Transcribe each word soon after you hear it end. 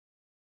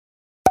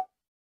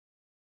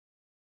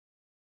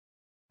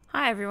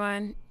Hi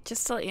everyone,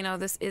 just to let you know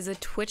this is a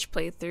Twitch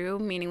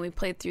playthrough, meaning we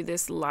played through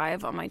this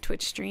live on my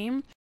Twitch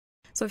stream.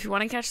 So if you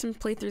want to catch some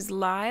playthroughs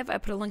live, I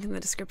put a link in the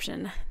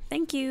description.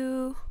 Thank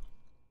you!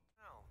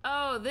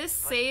 Oh, this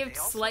saved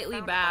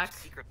slightly back,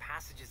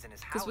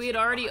 because we had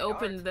already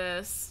opened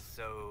this.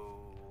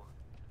 So...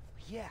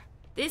 yeah.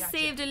 This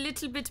saved a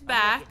little bit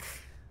back.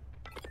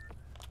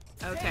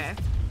 Okay.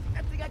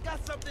 I think I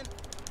got something.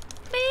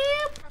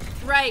 Beep.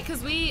 Right,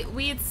 because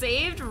we had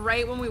saved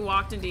right when we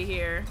walked into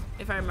here,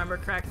 if I remember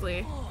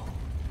correctly.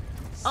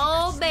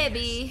 Oh,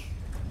 baby.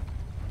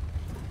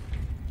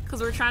 Because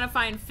we're trying to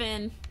find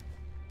Finn.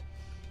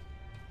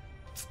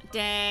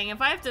 Dang, if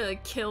I have to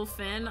kill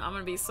Finn, I'm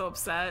gonna be so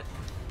upset.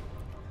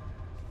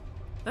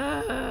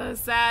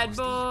 Sad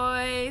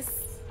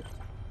boys.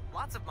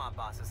 Lots of mob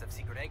bosses have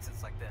secret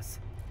exits like this.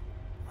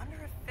 Wonder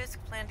if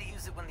Fisk planned to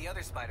use it when the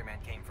other Spider-Man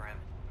came for him.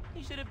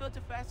 He should have built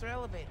a faster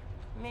elevator.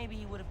 Maybe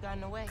he would have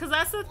gotten away. Cause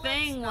that's the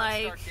thing,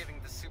 like, start giving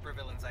the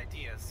supervillains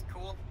ideas.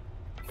 Cool.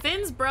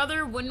 Finn's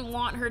brother wouldn't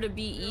want her to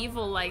be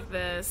evil like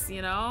this,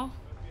 you know?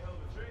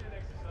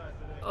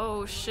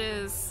 Oh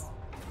shiz.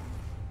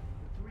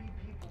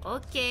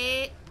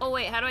 Okay. Oh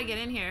wait, how do I get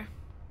in here?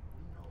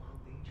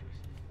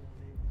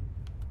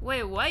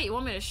 Wait, what? You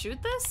want me to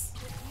shoot this?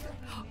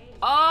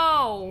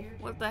 Oh,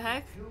 what the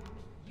heck?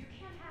 You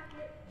can't have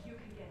it, you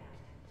can get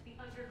out. The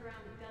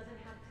underground doesn't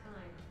have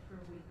time for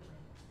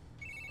weaklings.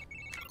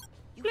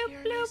 You Bloop, hear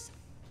bloop. this?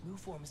 New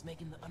form is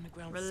making the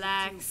underground sick,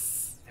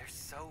 Relax. too. They're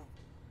so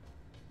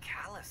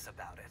callous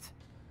about it.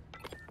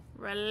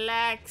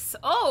 Relax.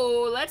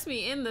 Oh, let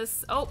me in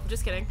this. Oh,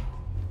 just kidding.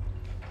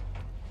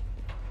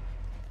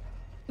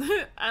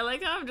 I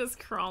like how I'm just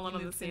crawling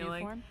on the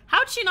ceiling.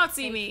 How'd she not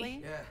see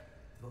me? Yeah,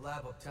 the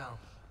lab uptown.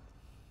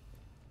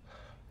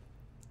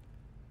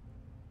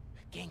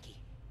 Genki,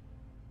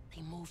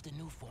 they moved a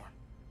new form.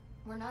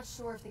 We're not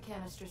sure if the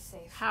canister's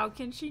safe. How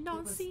can she It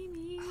not was see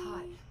me?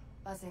 hot,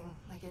 buzzing,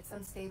 like it's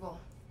unstable.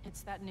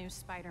 It's that new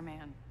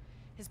Spider-Man.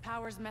 His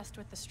powers messed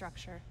with the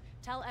structure.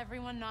 Tell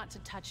everyone not to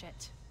touch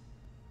it.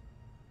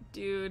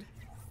 Dude.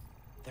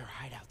 They're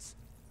hideouts.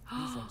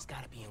 New form's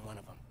gotta be in one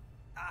of them.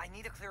 I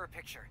need a clearer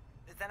picture.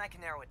 Then I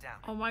can narrow it down.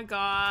 Oh my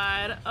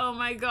god. Oh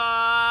my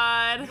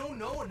god. We don't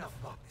know enough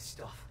about this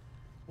stuff.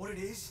 What it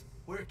is,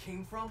 where it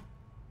came from.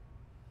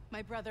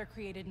 My brother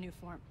created new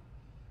form.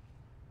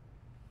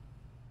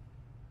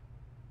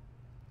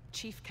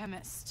 Chief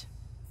chemist.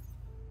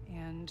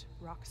 And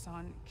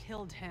Roxxon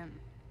killed him.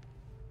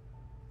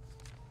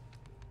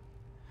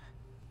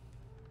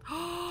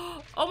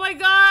 Oh my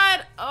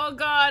god. Oh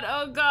god.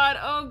 Oh god.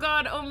 Oh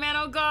god. Oh man.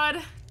 Oh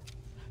god.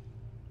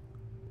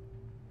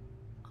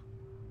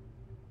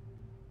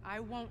 I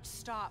won't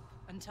stop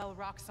until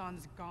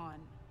Roxxon's gone.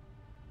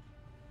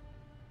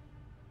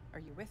 Are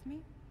you with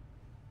me?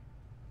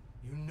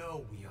 You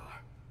know we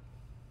are.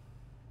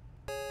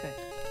 Good.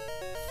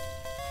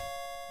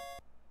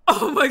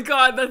 Oh my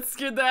god, that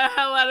scared the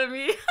hell out of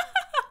me.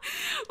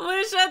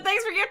 Lucia,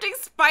 thanks for gifting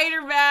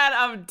Spider-Man.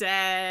 I'm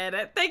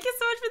dead. Thank you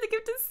so much for the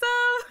gifted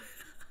sub.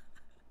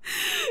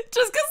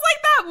 Just cause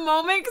like that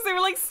moment, cause they were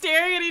like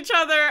staring at each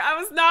other, I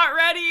was not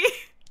ready.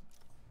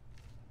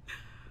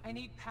 I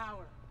need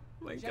power.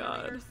 Oh my god.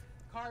 Generators,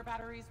 car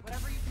batteries,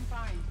 whatever you can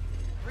find.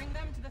 Bring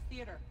them to the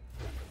theater.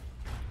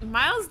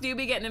 Miles do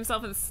be getting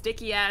himself in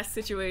sticky ass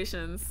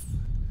situations.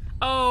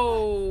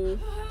 Oh.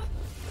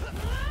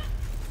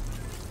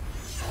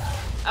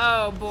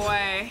 Oh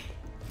boy.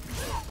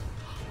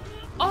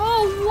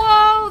 Oh,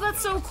 whoa,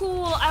 that's so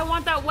cool. I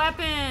want that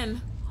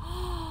weapon.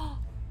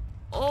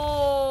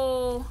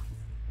 Oh.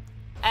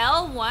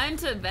 L1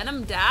 to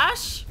Venom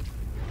Dash?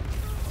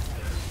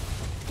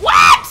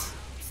 What?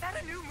 Is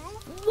that a new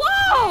move?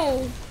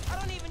 Whoa. I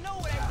don't even know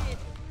what I did,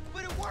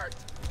 but it worked.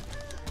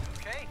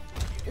 Okay.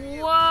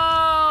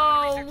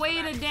 Whoa,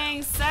 wait a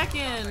dang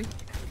second.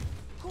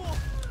 Cool.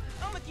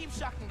 I'm gonna keep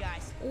shocking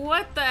guys.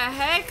 What the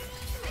heck?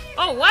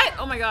 Oh, what?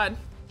 Oh my god.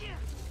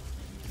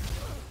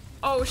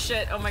 Oh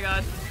shit, oh my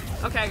god.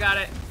 Okay, I got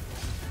it.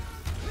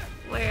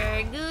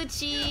 We're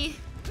Gucci.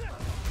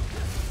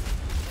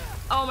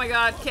 Oh my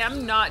god, okay,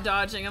 I'm not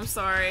dodging, I'm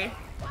sorry.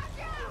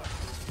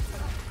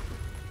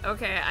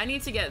 Okay, I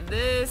need to get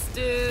this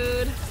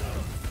dude.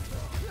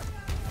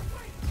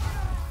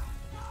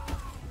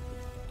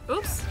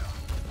 Oops.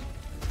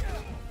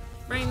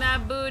 Bring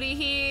that booty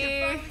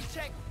here.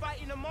 Check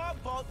fighting a mob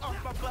vault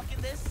off my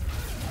bucket list.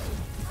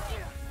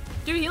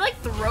 Dude, he like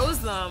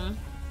throws them.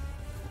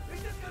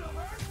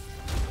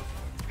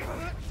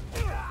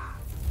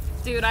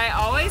 Dude, I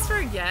always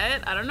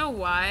forget. I don't know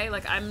why.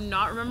 Like, I'm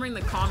not remembering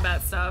the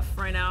combat stuff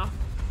right now.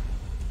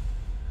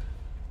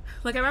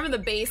 Like, I remember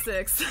the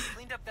basics.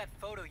 Cleaned up that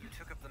photo you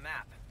took of the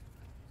map.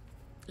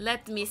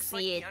 Let me Looks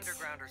like see it. the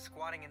underground are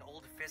squatting in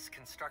old Fisk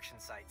construction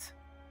sites.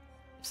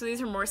 So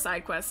these are more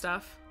side quest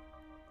stuff.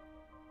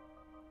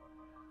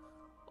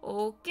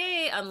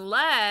 Okay,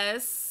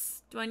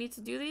 unless... Do I need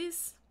to do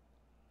these?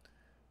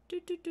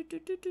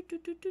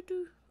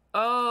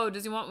 Oh,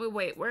 does he want me?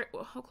 Wait, where?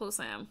 How close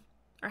I am?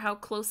 Or how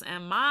close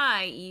am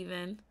I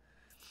even?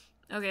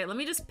 Okay, let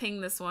me just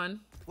ping this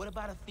one. What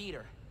about a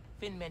theater?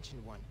 Finn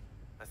mentioned one.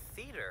 A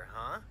theater,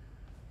 huh?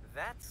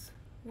 That's...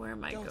 Where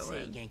am I going? Don't say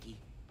it, Yankee.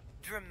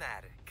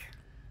 Dramatic.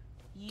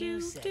 Do,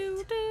 You said do,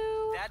 it.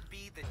 do. That'd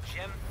be the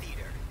Gem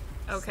Theater.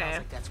 Okay. Sounds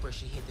like that's where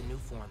she hid the new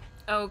form.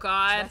 Oh So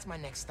god. that's my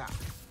next stop.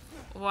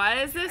 What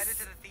is Headed this?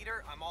 to the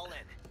theater, I'm all in.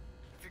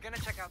 If you're gonna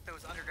check out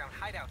those underground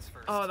hideouts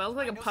first. Oh, that looks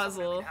like I a know someone who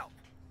puzzle. can help.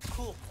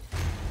 Cool.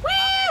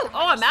 Woo!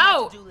 Oh, I'm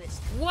out. I'll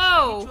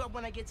Whoa. meet you up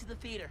when I get to the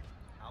theater.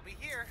 I'll be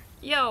here.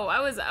 Yo, I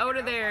was out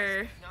of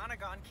there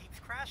Nonagon keeps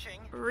crashing.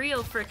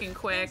 real freaking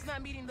quick. Finn's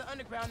not meeting the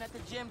underground at the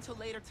gym till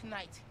later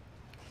tonight.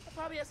 I'll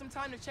probably have some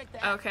time to check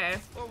the app. Okay.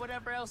 Or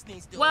whatever else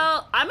needs doing.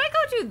 Well, I might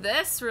go do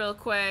this real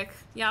quick.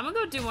 Yeah, I'm gonna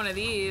go do one of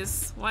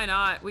these. Why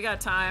not? We got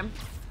time.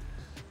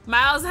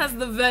 Miles has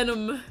the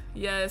venom.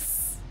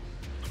 Yes.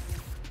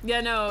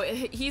 Yeah, no,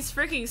 he's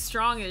freaking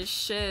strong as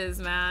shiz,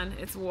 man.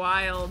 It's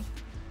wild.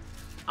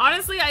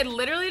 Honestly, I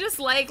literally just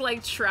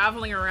like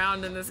traveling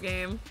around in this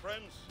game.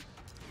 Friends,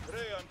 today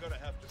I'm gonna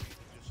have to be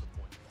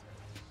disappointed.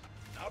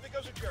 Now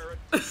because of Garrett.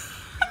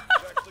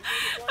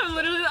 I'm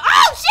literally.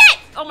 Oh shit!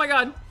 Oh my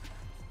god.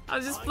 I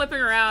was just flipping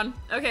around.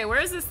 Okay,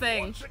 where is this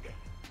thing? Once again,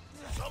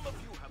 some of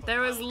you have There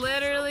was allowed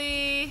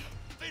literally.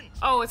 Finn's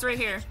Oh, it's right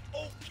here.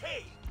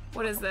 okay.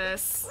 What is A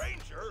this?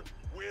 stranger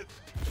with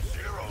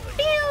zero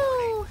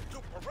Pew! to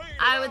parade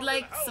I would around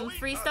like in some Halloween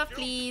free stuff, costume,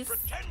 please.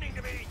 Pretending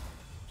to be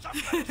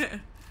something else.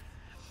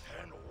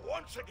 And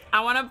once again,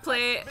 I want to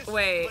play.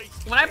 Wait.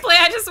 When I play,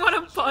 I just want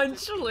to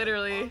punch,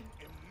 literally.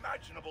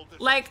 unimaginable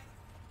Like,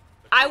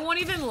 I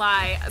won't even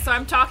lie. So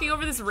I'm talking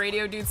over this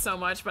radio dude so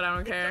much, but I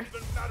don't care. It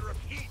doesn't matter if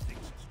he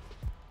thinks it's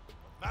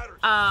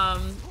what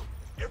matters.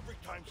 Every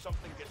time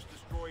something gets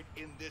destroyed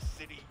in this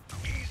city,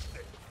 he's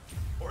there.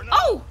 Or not.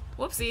 Oh!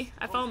 Whoopsie.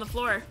 I fell on the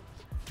floor.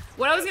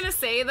 What I was gonna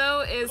say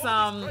though is,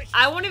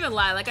 I won't even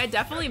lie. Like, I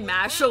definitely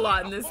mash a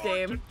lot in this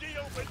game.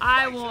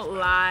 I won't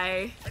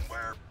lie. And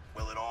where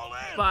will it all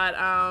end? But,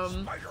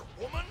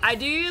 Spider-Woman? I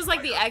do use,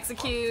 like, the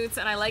executes,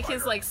 and I like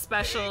his, like,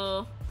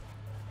 special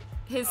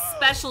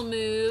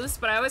moves,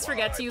 but I always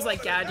forget to use,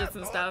 like, gadgets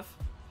and stuff.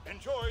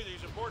 Enjoy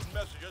these important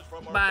messages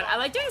from our But I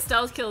like doing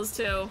stealth kills,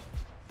 too.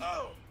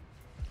 Oh,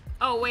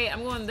 Oh, wait,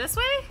 I'm going this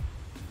way?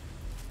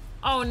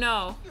 Oh,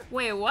 no.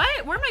 Wait,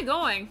 what? Where am I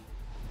going?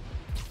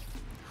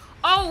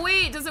 Oh,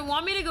 wait, does it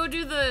want me to go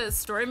do the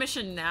story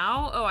mission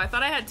now? Oh, I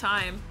thought I had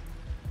time.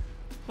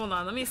 Hold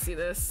on, let me see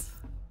this.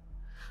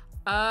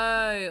 Oh,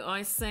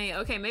 I see.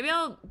 Okay, maybe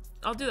I'll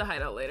do the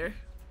hideout later.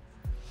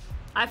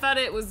 I thought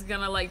it was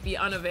gonna, like, be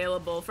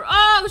unavailable for—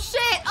 Oh,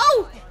 shit!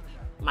 Oh!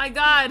 My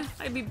god,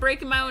 I'd be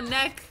breaking my own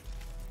neck.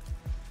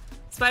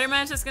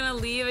 Spider-Man's just gonna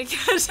leave and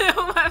catch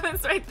the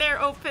weapons right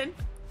there open.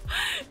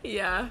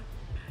 Yeah.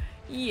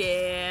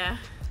 Yeah.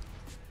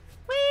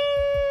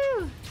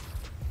 Woo!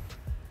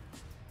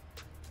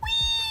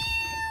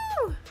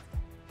 Woo!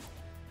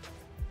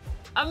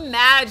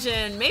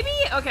 Imagine. Maybe,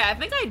 okay, I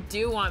think I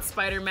do want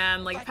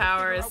Spider-Man, like,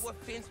 powers.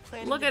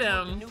 Look at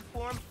him.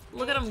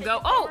 Look at him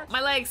go. Oh,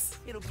 my legs.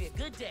 It'll be a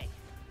good day.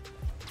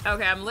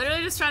 Okay, I'm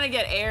literally just trying to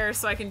get air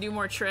so I can do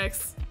more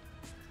tricks.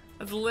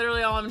 That's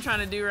literally all I'm trying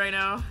to do right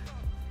now.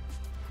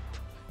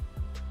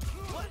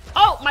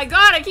 Oh my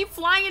god, I keep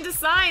flying into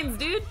signs,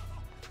 dude.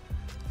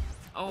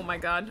 Oh my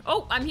god.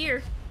 Oh, I'm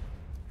here.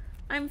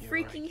 I'm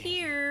freaking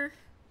here.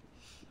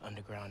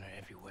 Underground are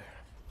everywhere.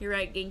 You're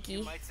right, Genki.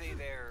 You might say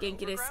they're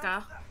Genki desu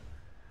overground? ka?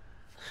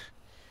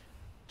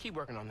 Keep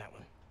working on that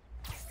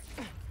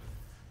one.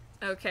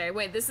 Okay,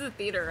 wait, this is a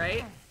theater,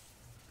 right?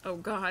 Oh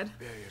god.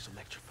 Barrier's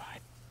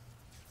electrified.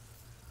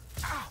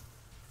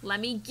 Let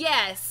me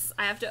guess.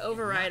 I have to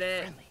override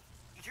it. Friendly.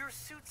 Your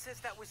suit says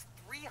that was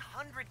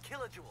 300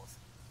 kilojoules.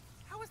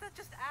 How is that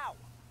just ow?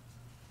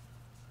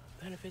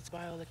 Benefits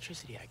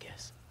bioelectricity, I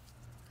guess.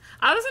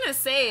 I was gonna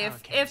say, Power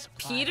can't if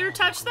supply Peter all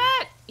touched the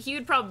that, he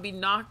would probably be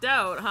knocked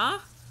out, huh?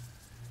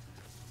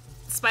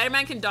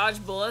 Spider-Man can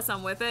dodge bullets,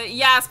 I'm with it.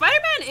 Yeah,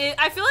 Spider-Man,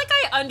 I feel like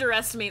I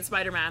underestimate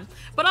Spider-Man.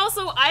 But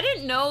also, I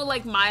didn't know,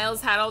 like,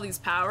 Miles had all these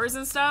powers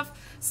and stuff.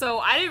 So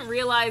I didn't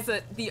realize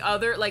that the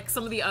other, like,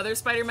 some of the other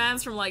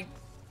Spider-Mans from, like,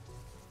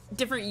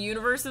 different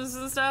universes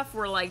and stuff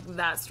were, like,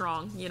 that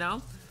strong, you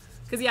know?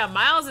 Because, yeah,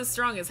 Miles is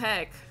strong as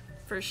heck,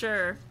 for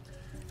sure.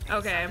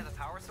 Okay, The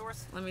power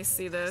source? let me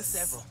see this.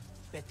 Several.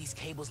 Bet these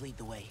cables lead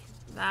the way.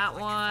 That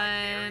Electrified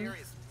one.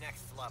 barrier is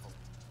next level.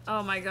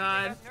 Oh my Maybe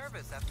god. they got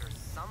nervous after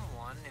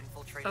someone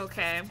infiltrated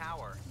Okay. this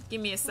tower. Give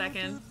me a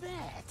second. Do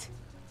that.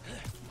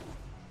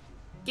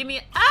 Give me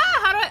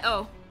ah, how do I,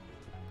 oh.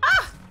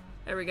 Ah!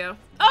 There we go.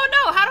 Oh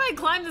no, how do I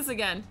climb this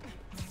again?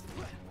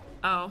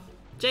 Oh.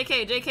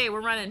 JK,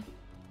 we're running.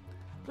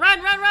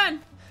 Run, run, run!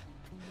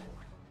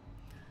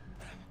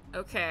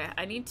 Okay,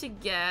 I need to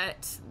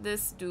get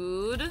this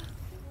dude.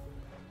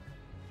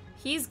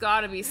 He's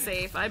gotta be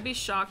safe. I'd be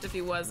shocked if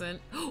he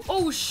wasn't.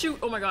 Oh shoot,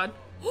 oh my god.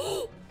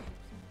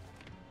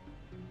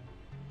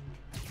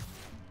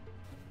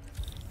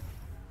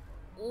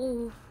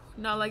 Oh,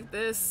 not like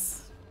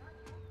this.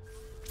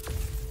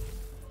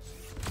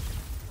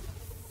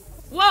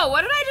 Whoa,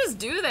 what did I just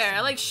do there?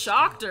 I like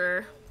shocked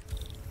her.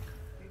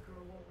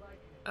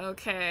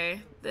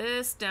 Okay,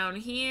 this down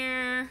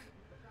here.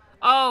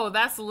 Oh,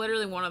 that's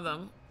literally one of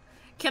them.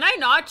 Can I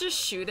not just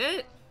shoot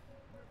it?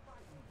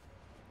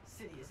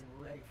 City isn't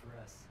ready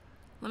for us.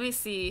 Let me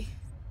see.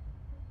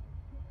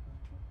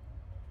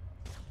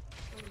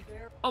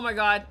 Oh my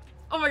god.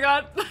 Oh my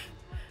god.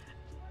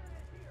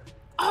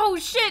 Oh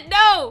shit,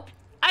 no!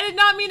 I did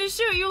not mean to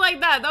shoot you like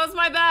that. That was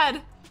my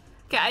bad.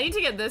 Okay, I need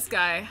to get this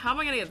guy. How am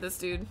I gonna get this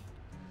dude?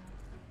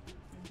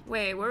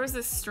 Wait, where was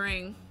this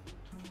string?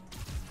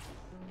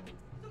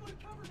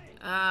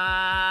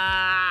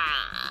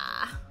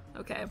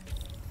 Okay.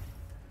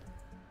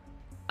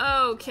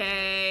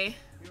 Okay.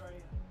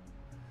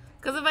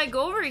 Because if I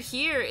go over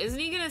here, isn't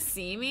he gonna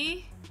see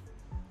me?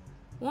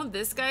 Won't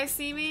this guy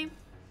see me?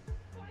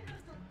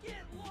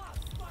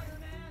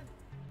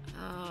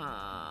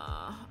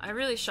 I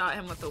really shot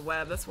him with the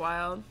web. That's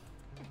wild.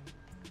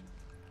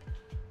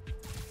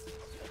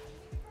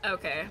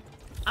 Okay.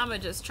 I'm gonna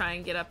just try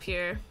and get up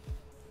here.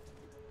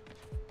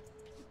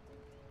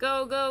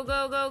 Go, go,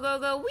 go, go, go,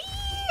 go.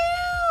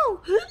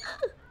 Whee!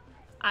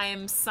 I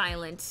am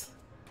silent.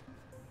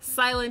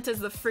 Silent as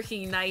the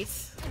freaking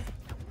night.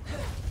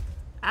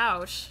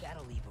 Ouch.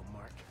 That'll leave a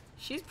mark.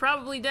 She's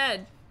probably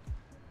dead.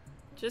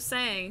 Just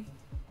saying.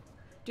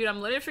 Dude,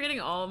 I'm literally forgetting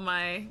all of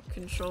my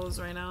controls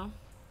right now.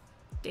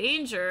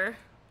 Danger.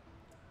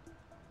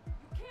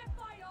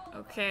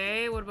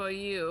 Okay, what about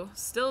you?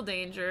 Still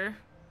danger.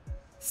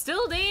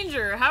 Still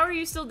danger. How are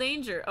you still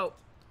danger? Oh.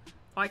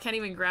 Oh, I can't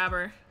even grab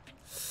her.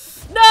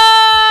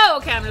 No!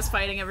 Okay, I'm just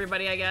fighting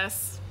everybody, I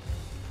guess.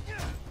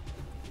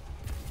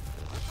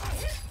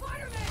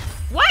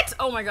 What?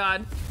 Oh my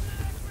god.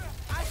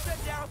 I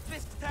shut down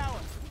Fisk's tower,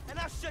 and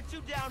I'll shut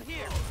you down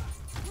here.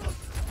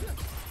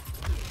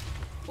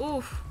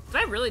 Oof.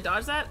 Did I really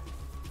dodge that?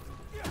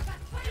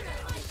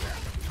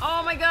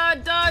 Oh my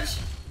god, dodge!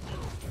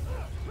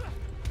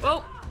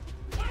 Oh.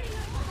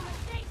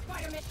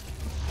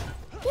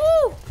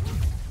 Woo!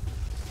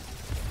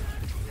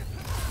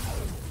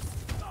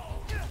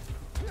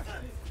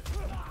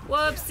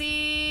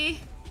 Whoopsie!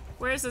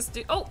 Where's this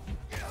dude? Oh!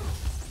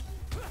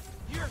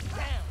 You're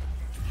down.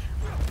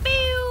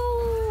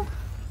 Pew!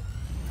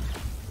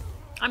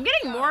 I'm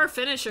getting more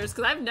finishers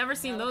because I've never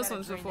seen those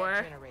ones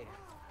before.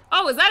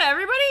 Oh, is that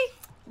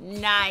everybody?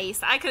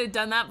 Nice. I could have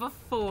done that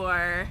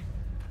before.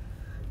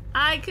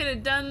 I could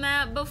have done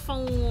that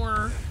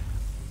before.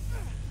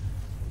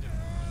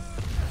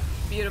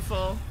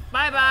 Beautiful.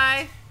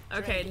 Bye-bye.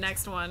 Okay,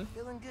 next one.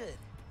 Feeling good.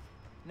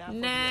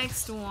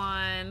 Next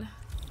one.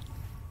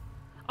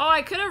 Oh,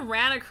 I could have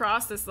ran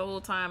across this the whole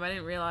time. I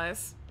didn't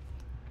realize.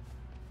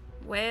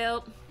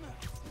 Well.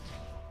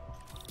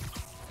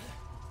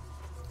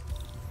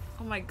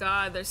 Oh my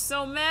god, there's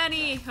so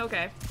many.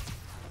 Okay.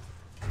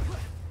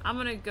 I'm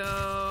gonna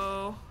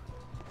go.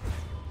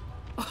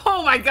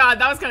 Oh my god,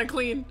 that was kind of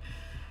clean.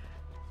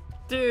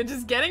 Dude,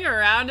 just getting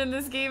around in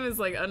this game is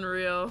like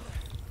unreal.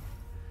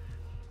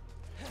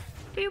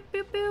 Pew,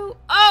 pew, pew.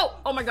 Oh!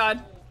 Oh my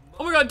god.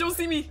 Oh my god, don't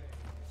see me.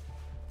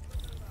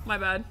 My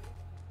bad.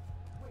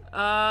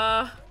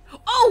 Oh!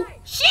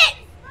 Shit!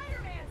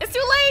 It's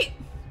too late!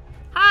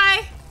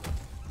 Hi!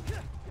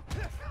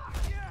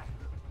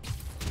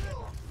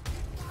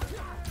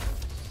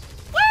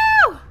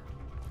 Woo!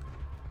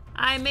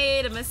 I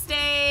made a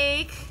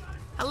mistake.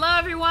 Hello,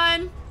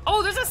 everyone.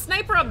 Oh, there's a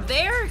sniper up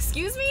there?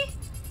 Excuse me?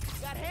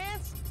 Got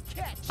hands?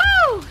 Catch.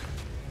 Woo!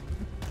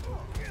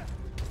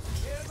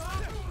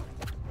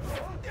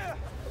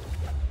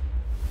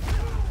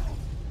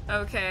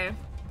 Okay.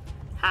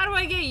 How do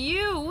I get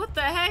you? What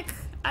the heck?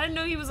 I didn't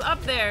know he was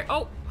up there.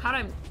 Oh, how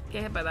did I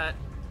get hit by that?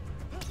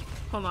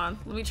 Hold on.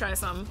 Let me try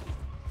something.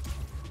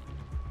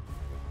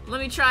 Let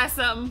me try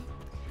something.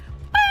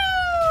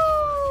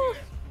 Woo!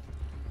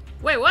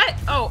 Wait, what?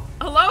 Oh,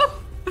 hello?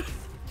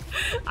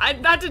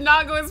 That did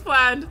not go as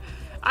planned.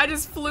 I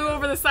just flew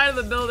over the side of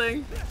the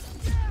building.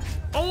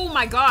 Oh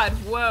my god.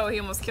 Whoa, he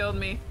almost killed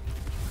me.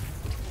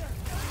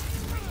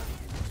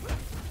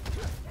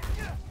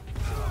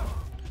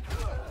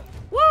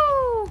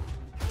 Woo!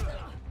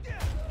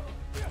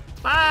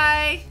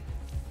 Bye!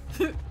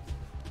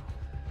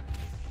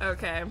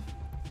 Okay.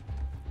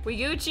 We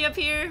Gucci up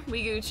here?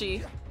 We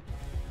Gucci.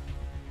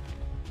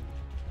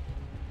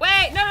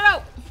 Wait! No,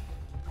 no,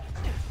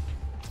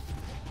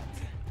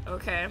 no!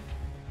 Okay.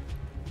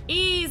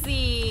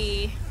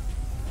 Easy!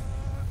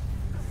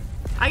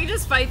 I can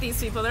just fight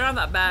these people. They're not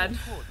that bad.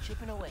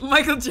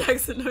 Michael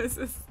Jackson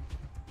noises.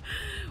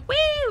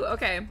 Woo!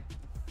 Okay.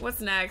 What's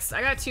next?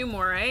 I got two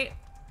more, right?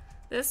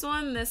 This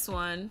one, this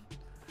one.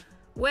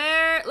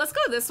 Where? Let's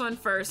go this one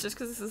first, just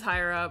because this is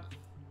higher up.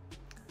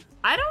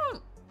 I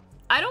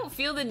don't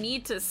feel the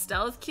need to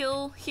stealth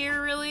kill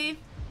here, really.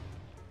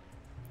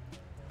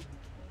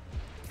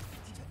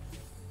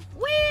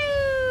 Woo!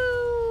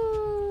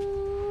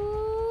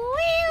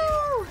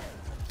 Woo!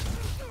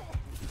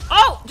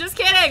 Oh, just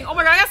kidding. Oh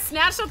my god, I got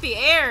snatched up the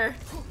air.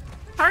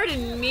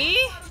 Pardon me.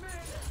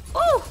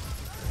 Ooh.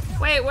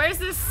 Wait, where's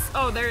this?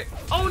 Oh, there.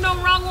 Oh no,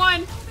 wrong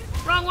one.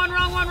 Wrong one,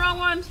 wrong one, wrong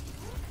one.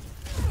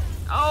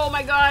 Oh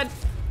my god.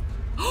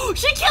 Oh,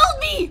 she killed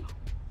me!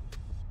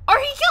 Or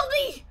he killed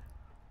me!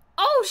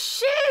 Oh Oh,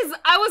 shiz!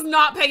 I was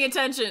not paying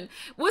attention.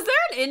 Was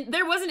there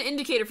there was an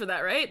indicator for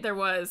that, right? There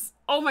was.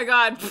 Oh my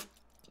god.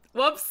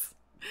 Whoops.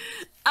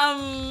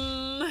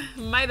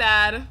 My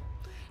bad.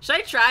 Should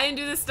I try and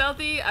do this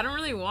stealthy? I don't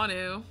really want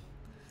to.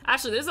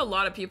 Actually, there's a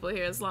lot of people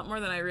here. It's a lot more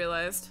than I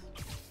realized.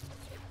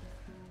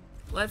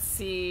 Let's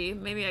see.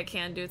 Maybe I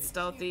can do it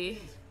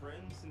stealthy.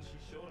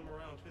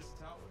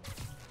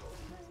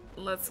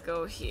 Let's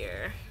go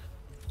here.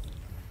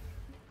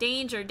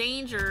 Danger,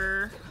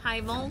 danger.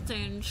 High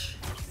voltage.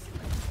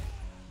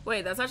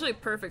 Wait, that's actually a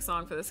perfect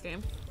song for this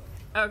game.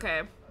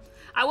 Okay.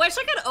 I wish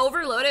I could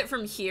overload it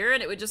from here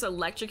and it would just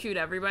electrocute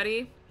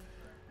everybody.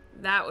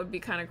 That would be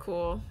kind of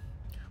cool.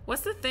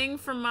 What's the thing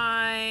for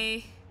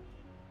my...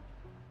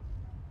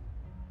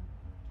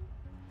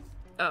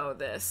 Oh,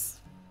 this.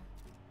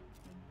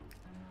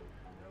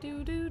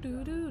 Do do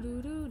do do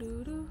do do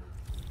do do.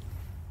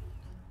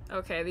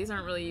 Okay, these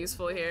aren't really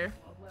useful here.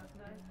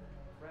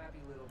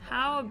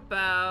 How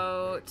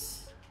about...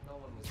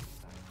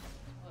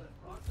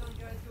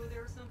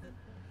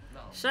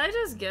 Should I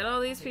just get all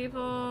these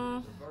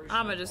people?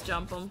 I'ma just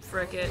jump them.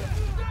 Frick it.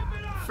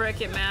 Frick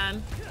it,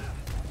 man.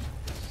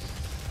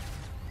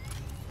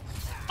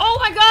 Oh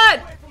my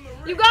god!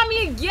 You got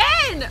me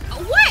again!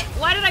 What?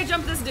 Why did I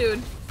jump this dude?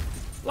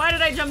 Why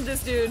did I jump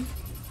this dude?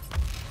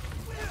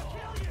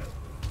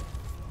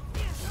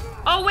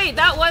 Oh wait,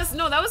 that was...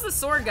 No, that was the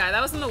sword guy.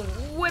 That wasn't the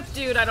whip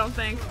dude, I don't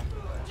think.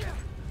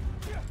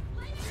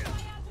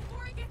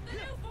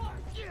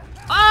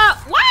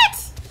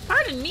 What?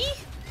 Pardon me?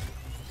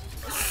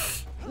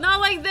 Not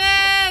like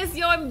this!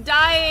 Yo, I'm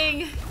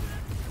dying!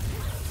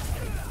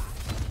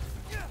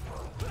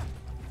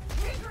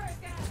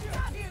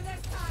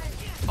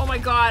 Oh my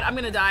god, I'm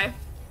gonna die.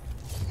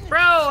 Bro,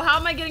 how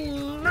am I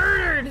getting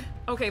murdered?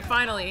 Okay,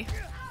 finally.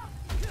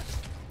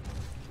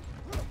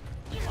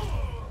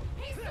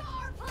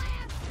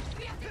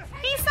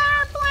 He saw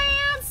our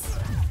plans!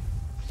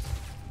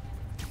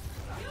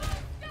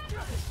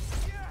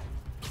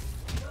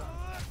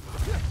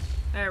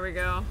 There we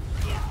go.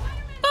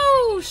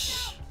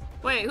 Boosh!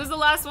 Wait, who's the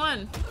last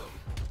one?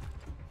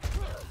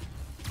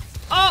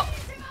 Oh!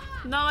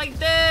 Not like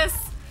this!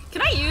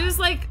 Can I use,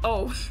 like...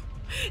 Oh.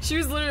 She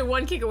was literally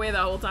one kick away that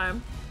whole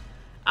time.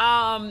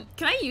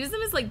 Can I use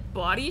them as, like,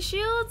 body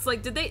shields?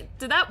 Like, did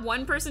that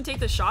one person take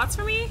the shots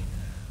for me?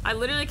 I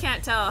literally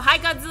can't tell. Hi,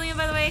 Godzillion,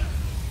 by the way.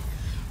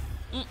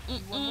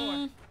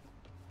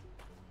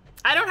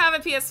 I don't have a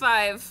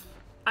PS5.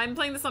 I'm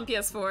playing this on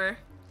PS4.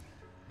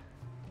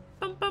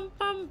 Bum, bum,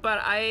 bum. But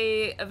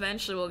I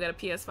eventually will get a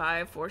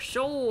PS5 for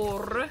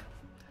sure.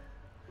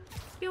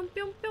 Pew,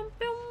 pew, pew,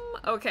 pew.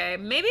 Okay,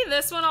 maybe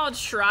this one I'll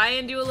try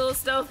and do a little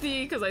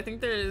stealthy because I think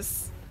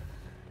there's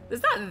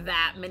not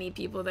that many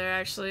people there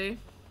actually.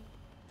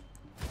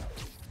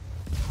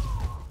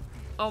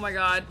 Oh my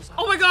god.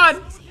 Oh my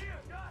god!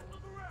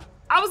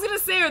 I was gonna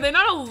say, are they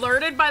not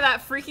alerted by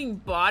that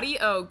freaking body?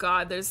 Oh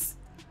god, there's...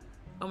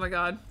 Oh my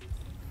god.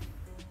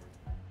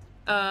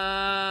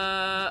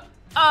 Oh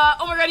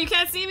my god, you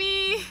can't see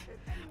me!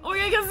 Oh my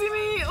god, you can't see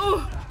me!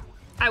 Oh,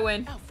 I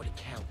win.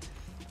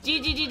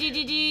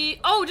 G.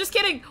 Oh, just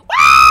kidding.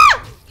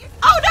 Ah!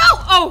 Oh no!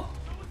 Oh!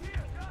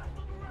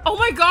 Oh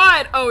my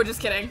god! Oh,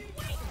 just kidding.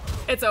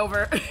 It's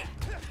over.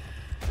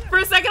 For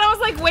a second, I was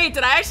like, wait,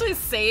 did I actually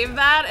save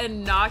that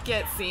and not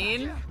get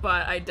seen?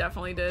 But I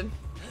definitely did.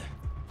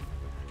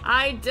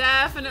 I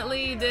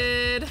definitely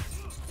did.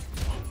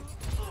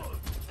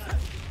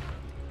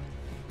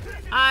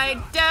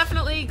 I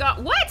definitely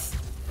got... What?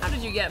 How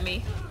did you get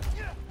me?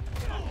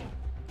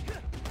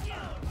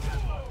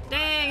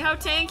 Dang, how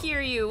tanky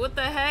are you? What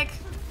the heck?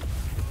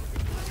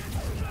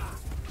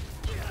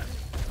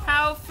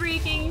 How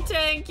freaking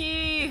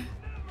tanky!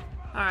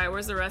 Alright,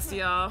 where's the rest of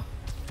y'all?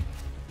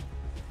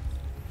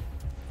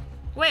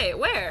 Wait,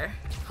 where?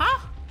 Huh?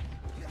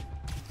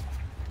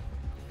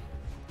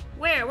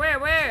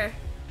 Where?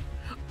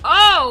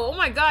 Oh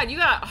my god, you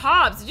got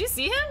Hobbs. Did you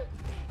see him?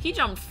 He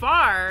jumped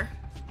far.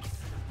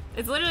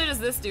 It's literally just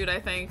this dude, I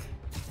think.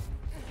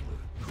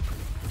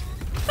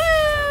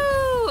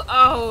 Woo!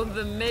 Oh,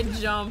 the mid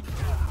jump.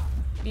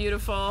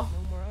 Beautiful.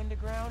 No more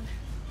underground.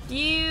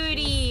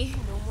 Beauty.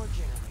 No more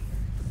generator.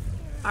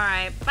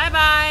 Alright,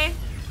 bye-bye.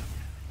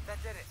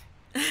 That did it.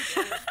 Fresh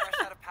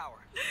out of power.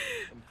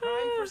 I'm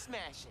primed for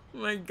smashing.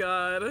 My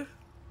god.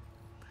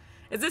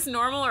 Is this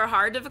normal or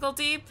hard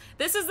difficulty?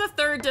 This is the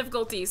third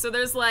difficulty, so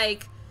there's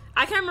like...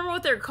 I can't remember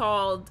what they're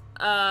called,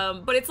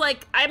 but it's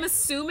like, I'm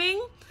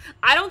assuming...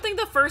 I don't think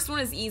the first one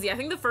is easy. I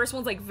think the first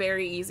one's like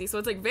very easy. So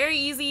it's like very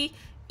easy,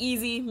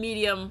 easy,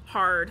 medium,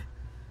 hard.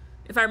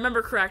 If I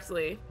remember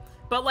correctly.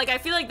 But like, I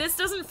feel like this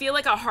doesn't feel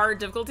like a hard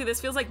difficulty.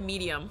 This feels like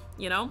medium,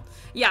 you know?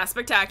 Yeah,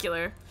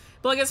 spectacular.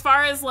 But like, as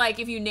far as like,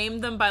 if you name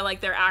them by like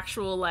their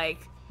actual like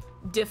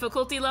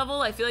difficulty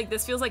level, I feel like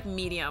this feels like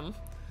medium.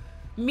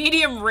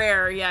 Medium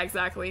rare, yeah,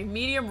 exactly.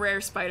 Medium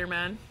rare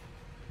Spider-Man.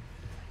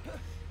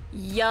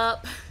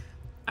 Yup.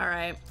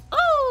 Alright.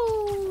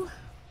 Oh!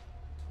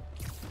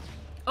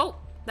 Oh,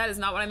 that is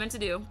not what I meant to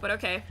do, but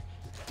okay.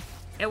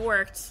 It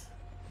worked.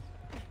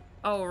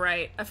 Oh,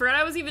 right. I forgot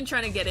I was even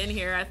trying to get in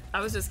here. I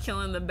was just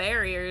killing the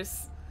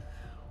barriers.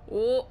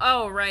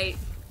 Oh, right.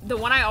 The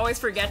one I always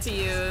forget to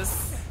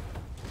use.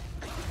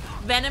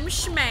 Venom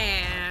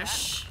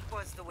Smash. That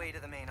was the way to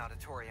the main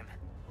auditorium.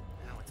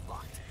 Now it's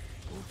blocked.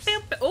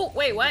 Oh,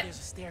 wait, what? There's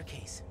a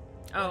staircase.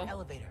 Oh. An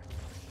elevator.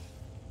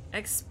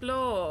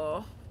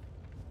 Explore.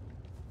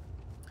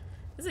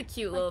 This is a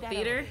cute little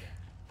theater. Elevator,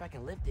 if I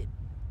can lift it.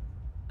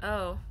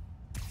 Oh.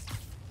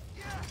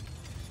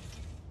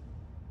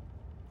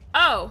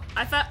 Oh,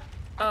 I thought.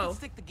 I Oh. can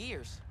stick the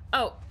gears.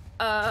 Oh.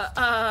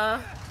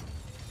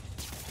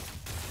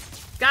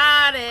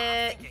 Got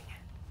it.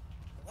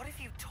 What if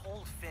you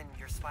told Finn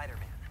you're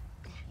Spider-Man?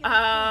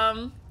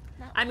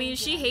 I mean,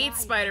 she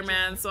hates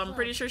Spider-Man, so I'm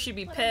pretty sure she'd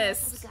be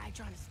pissed.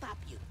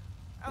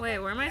 Wait,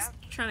 where am I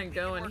trying to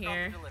go in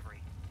here?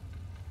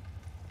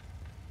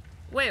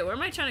 Wait, where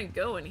am I trying to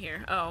go in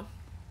here? Oh.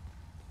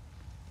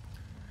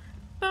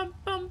 Bum,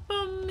 bum,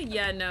 bum.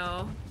 Yeah,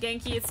 no.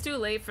 Genki, it's too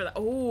late for that.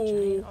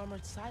 Oh.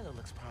 Armored silo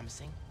looks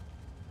promising.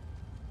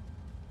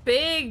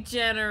 Big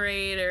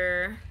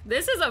generator.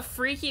 This is a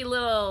freaky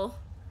little,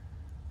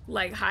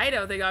 like,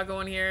 hideout they got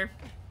going here.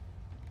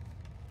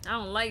 I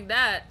don't like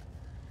that.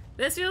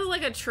 This feels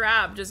like a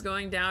trap just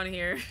going down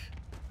here.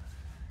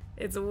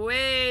 It's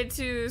way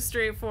too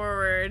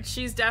straightforward.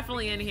 She's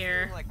definitely in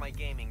here. Like my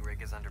gaming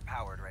rig is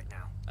underpowered right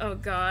now. Oh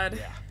god.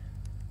 Yeah.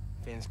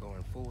 Finn's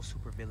going full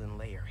supervillain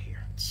layer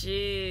here.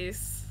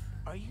 Jeez.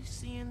 Are you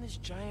seeing this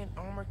giant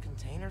armored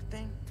container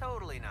thing?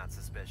 Totally not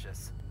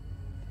suspicious.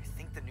 You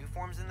think the new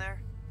form's in there?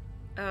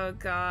 Oh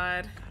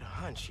god. Got a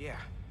hunch,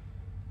 yeah.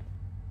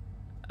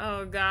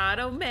 Oh god,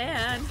 oh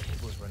man.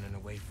 Cable's running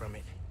away from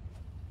it.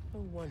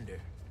 No wonder.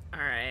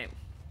 Alright.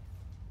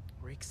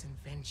 Rick's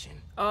invention.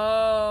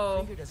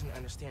 Oh. Krieger doesn't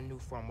understand new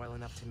form well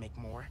enough to make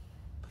more,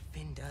 but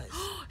Finn does.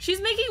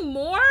 She's making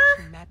more?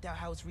 She mapped out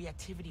how its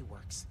reactivity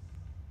works.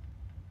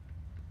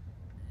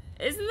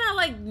 Isn't that,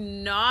 like,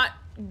 not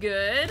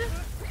good?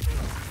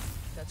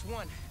 That's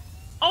one.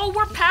 Oh,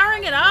 we're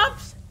powering it up?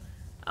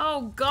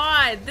 Oh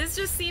god, this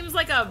just seems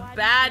like a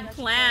bad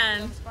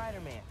plan.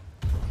 Spider-Man.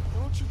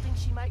 Don't you think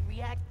she might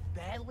react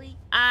badly?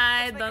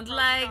 I don't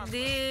like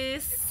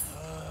this.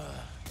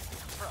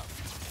 Bro,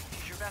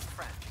 she's your best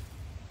friend.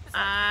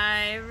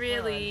 I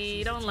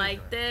really don't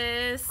like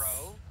this.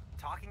 Bro,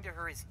 talking to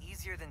her is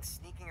easier than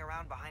sneaking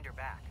around behind her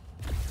back.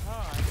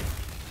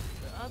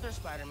 The other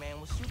Spider-Man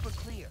was super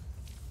clear.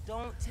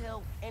 Don't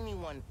tell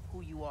anyone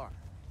who you are.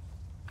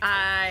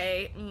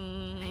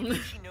 Maybe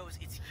if she knows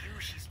it's you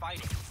she's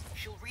fighting,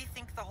 she'll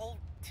rethink the whole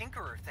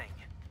Tinkerer thing.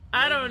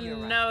 I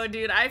don't know,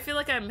 dude. I feel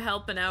like I'm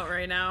helping out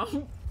right now.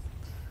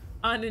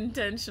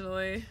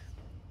 Unintentionally.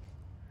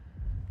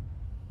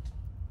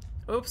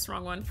 Oops,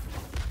 wrong one.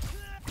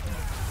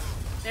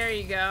 There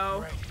you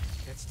go. Right,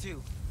 that's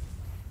two.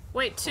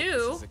 Wait, two?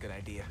 This is a good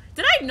idea.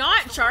 Did I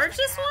not charge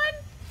this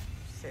one?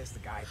 Says the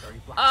guy 30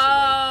 blocks away.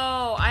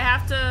 Oh, I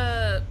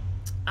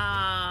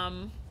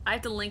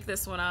have to link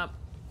this one up.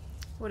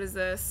 What is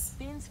this?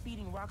 Finn's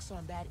feeding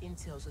Roxxon bad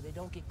intel so they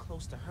don't get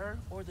close to her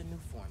or the new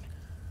foreman.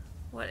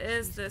 What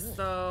is this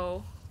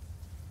though?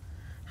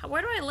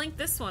 Where do I link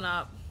this one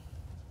up?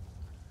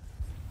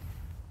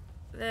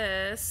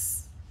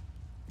 This.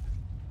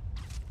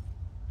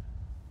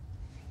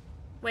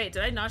 Wait,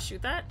 did I not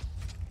shoot that?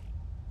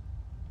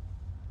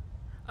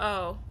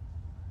 Oh.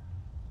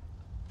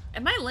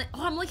 Am I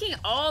oh, I'm linking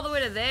all the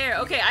way to there.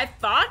 Okay, I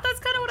thought that's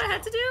kind of what I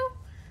had to do,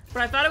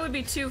 but I thought it would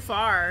be too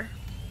far.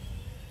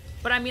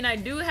 But I mean, I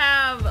do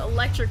have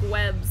electric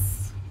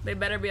webs. They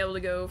better be able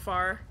to go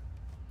far.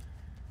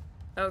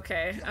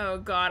 Okay. Oh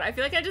god. I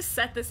feel like I just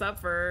set this up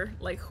for,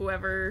 like,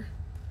 whoever...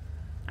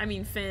 I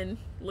mean, Finn.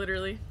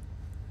 Literally.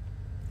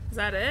 Is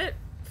that it?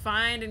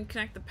 Find and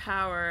connect the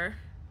power.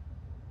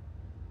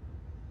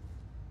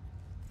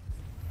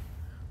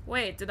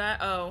 Wait, did I...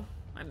 Oh.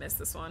 I missed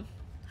this one.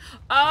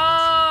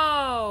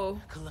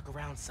 Oh! Could look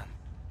around some.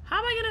 How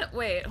am I gonna...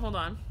 Wait, hold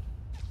on.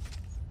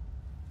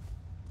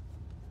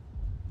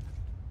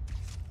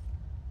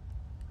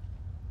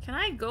 Can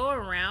I go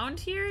around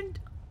here?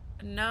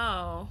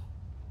 No.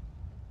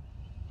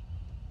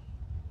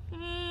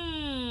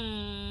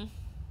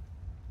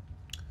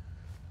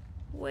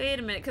 Wait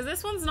a minute, because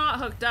this one's not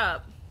hooked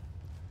up.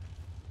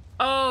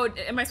 Oh,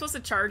 am I supposed to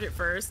charge it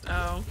first?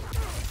 Oh.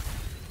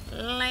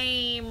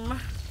 Lame.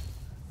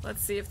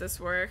 Let's see if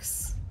this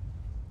works.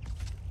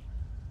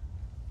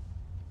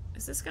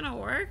 Is this gonna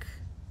work?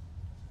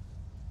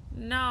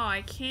 No,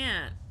 I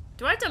can't.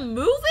 Do I have to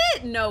move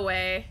it? No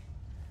way.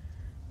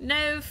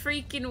 No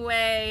freaking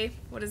way.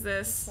 What is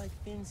this? Looks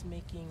like Finn's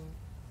making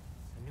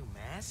a new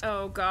mask.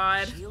 Oh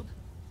god. Shield.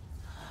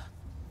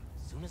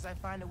 As soon as I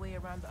find a way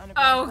around the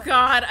underground. Oh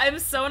god, I'm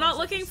so not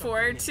looking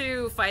forward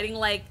to fighting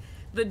like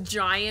the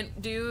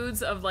giant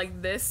dudes of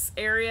like this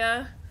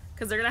area,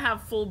 because they're gonna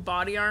have full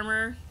body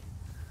armor.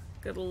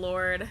 Good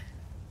lord.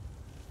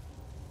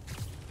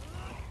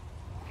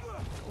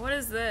 What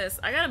is this?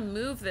 I gotta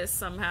move this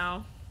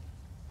somehow,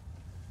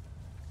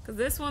 because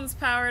this one's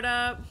powered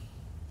up.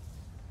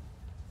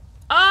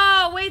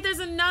 Oh, wait, there's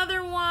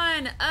another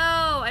one.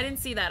 Oh, I didn't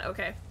see that.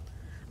 Okay.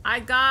 I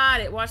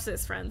got it. Watch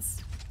this,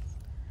 friends.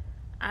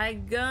 I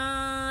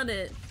got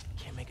it.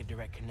 Can't make a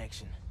direct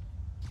connection.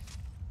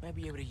 Might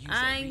be able to use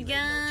that I relay node to got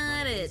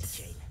run a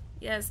daisy it. chain.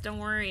 Yes, don't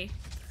worry.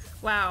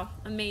 Wow,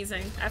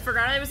 amazing. I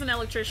forgot I was an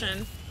electrician.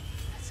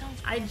 That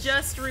sounds I promising.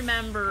 just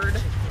remembered.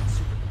 Check that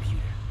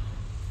supercomputer.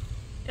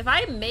 If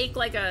I make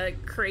like a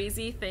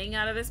crazy thing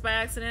out of this by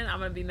accident, I'm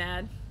gonna be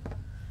mad.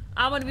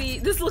 I'm gonna be.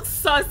 This looks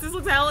sus. This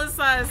looks hella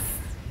sus.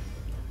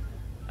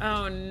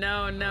 Oh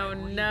no, no,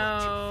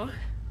 no.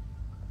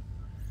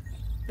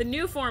 The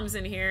new form's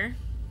in here.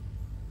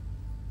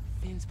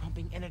 Finn's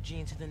pumping energy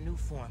into the new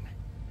form,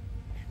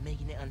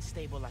 making it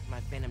unstable like my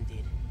venom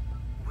did.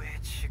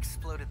 Which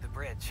exploded the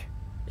bridge.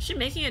 Is she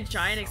making a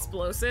giant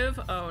explosive?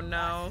 Oh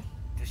no.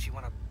 Does she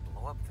want to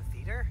blow up the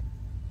theater?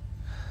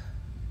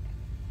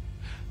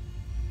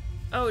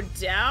 Oh,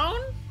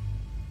 down?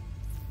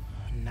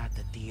 Not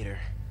the theater.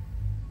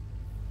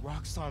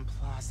 Roxxon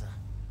Plaza.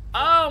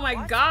 Oh my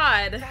What?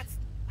 god. That's...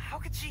 How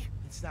could she...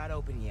 It's not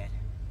open yet,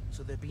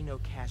 so there'll be no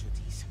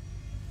casualties.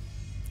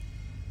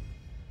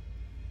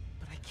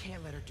 But I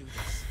can't let her do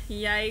this.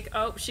 Yike.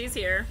 Oh, she's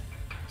here.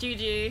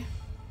 GG.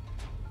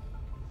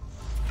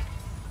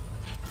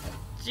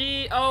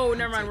 Oh,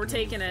 never mind. We're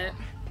taking it.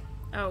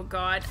 Oh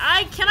god.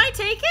 Can I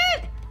take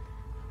it?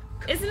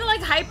 Isn't it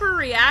like hyper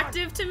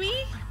reactive to me?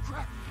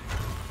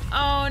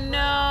 Oh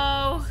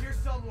no. Here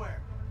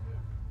somewhere.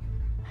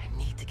 I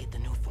need to get the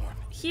new form.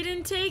 He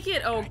didn't take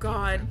it. Oh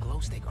god. Glow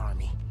stick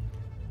army.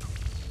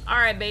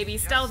 Alright, baby.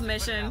 Just Stealth put it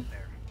mission. out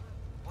there.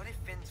 What if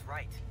Finn's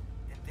right?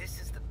 And this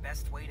is the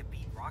best way to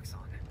beat Roxxon?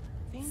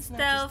 Finn's not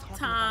Stealth just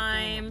talking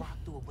time. about throwing a rock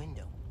through a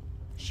window.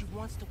 She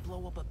wants to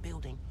blow up a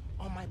building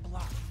on my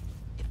block.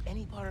 If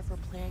any part of her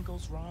plan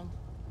goes wrong,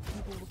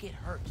 people will get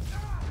hurt.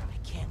 I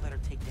can't let her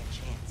take that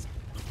chance.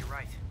 You're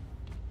right.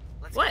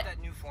 Let's What? get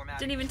that new form out.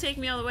 Didn't even take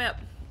me all the way up.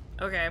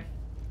 Okay.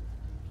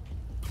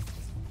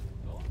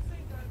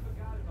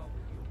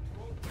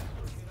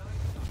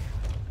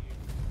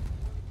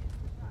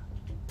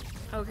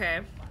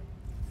 Okay.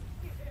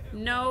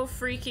 No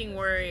freaking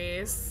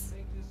worries.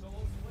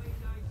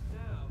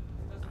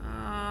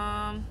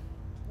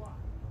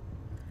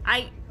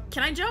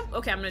 Can I jump?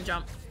 Okay, I'm gonna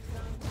jump.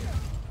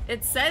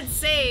 It said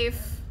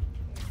safe.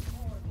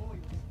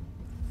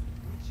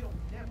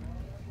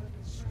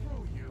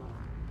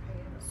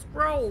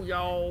 Scroll,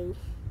 yo.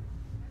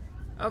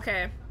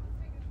 Okay.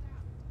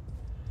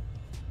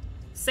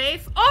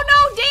 Safe. Oh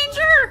no,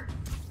 danger!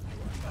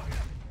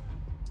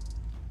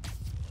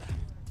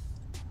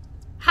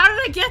 How did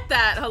I get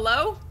that?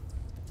 Hello?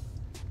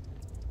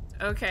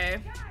 Okay.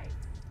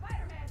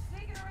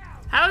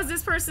 How is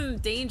this person in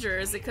danger?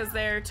 Is it because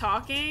they're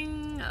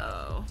talking?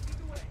 Oh.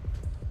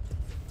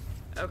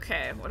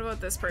 Okay, what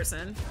about this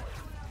person?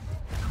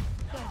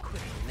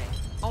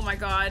 Oh my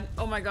god.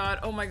 Oh my god.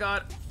 Oh my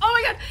god. Oh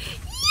my god!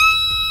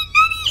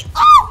 Yee! Nutty!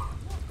 Oh!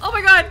 Oh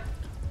my god!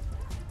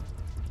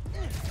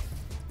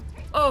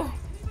 Oh.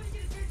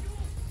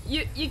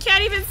 You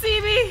can't even see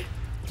me!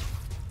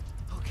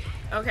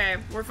 Okay,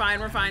 we're fine,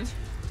 we're fine.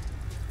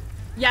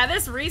 Yeah,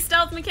 this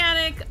re-stealth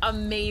mechanic,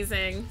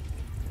 amazing.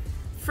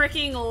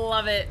 Freaking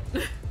love it.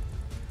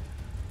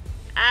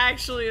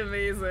 Actually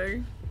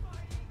amazing.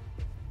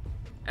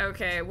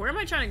 Okay, where am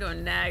I trying to go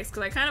next?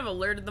 Because I kind of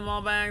alerted them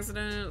all by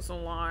accident, so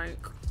like...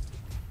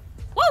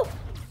 Woo!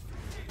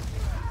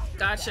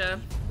 Gotcha.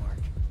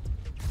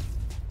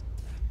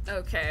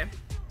 Okay.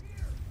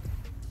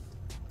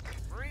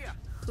 Maria,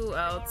 Who all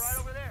else? right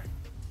over there.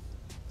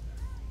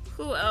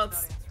 Who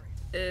else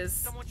Answering. is...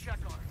 Someone check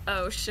on her.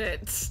 Oh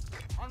shit.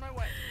 On my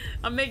way.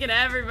 I'm making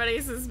everybody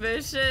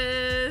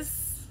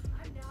suspicious.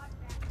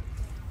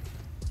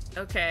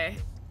 Okay.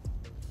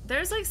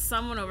 There's like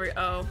someone over...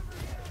 Oh.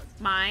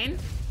 Mine?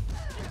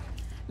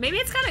 Maybe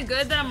it's kind of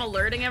good that I'm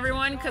alerting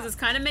everyone because it's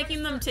kind of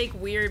making them take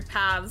weird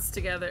paths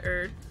together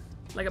or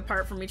like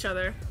apart from each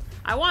other.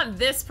 I want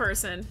this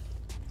person.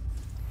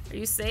 Are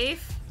you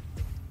safe?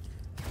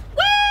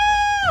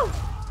 Woo!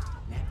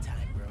 Nap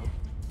time,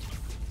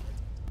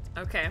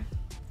 bro. Okay.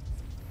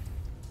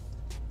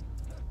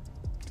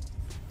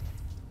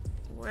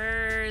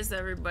 Where's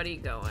everybody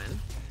going?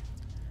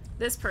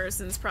 This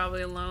person's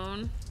probably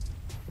alone.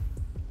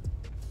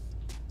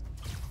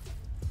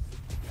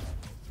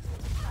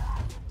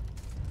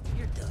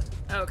 You're done.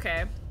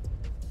 Okay.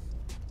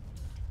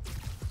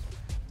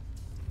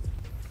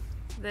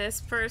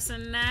 This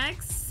person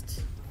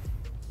next.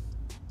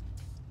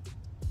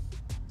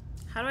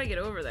 How do I get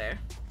over there?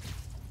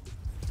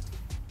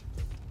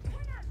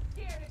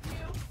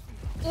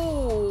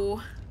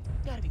 Ooh.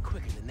 Gotta be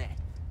quicker than that.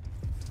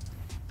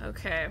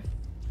 Okay.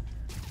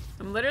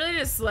 I'm literally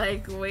just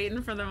like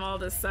waiting for them all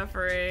to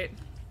separate.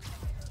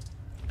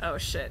 Oh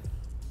shit.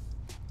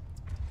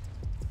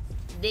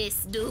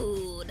 This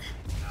dude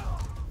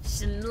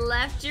shouldn't have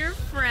left your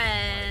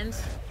friend.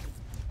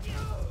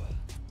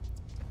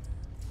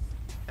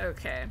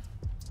 Okay.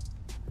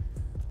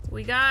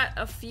 We got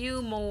a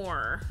few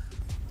more.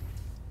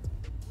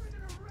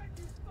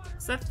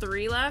 Is that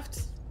 3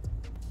 left?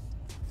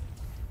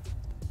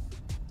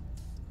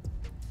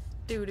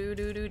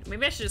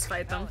 Maybe I should just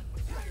fight them.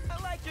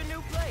 I like like your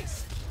new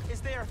place.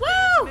 Is there a Woo!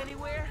 phantom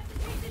anywhere?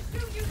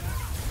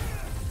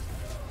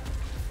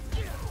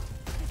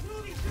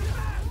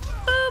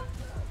 Boop.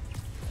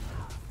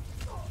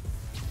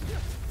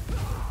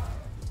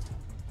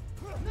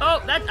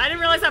 Oh, that I didn't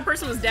realize that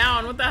person was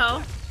down. What the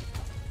hell?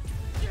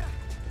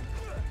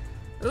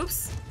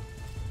 Oops.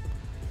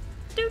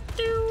 Do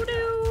do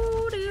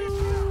do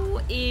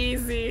do.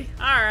 Easy.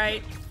 All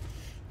right.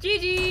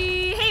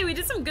 GG. Hey, we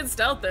did some good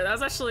stealth there. That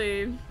was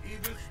actually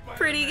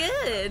pretty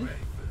good.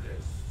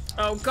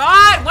 Oh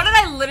God! What did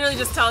I literally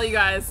just tell you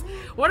guys?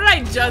 What did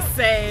I just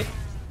say?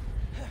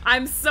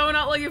 I'm so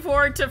not looking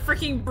forward to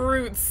freaking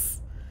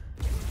brutes.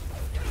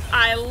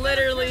 I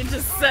literally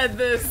just said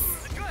this.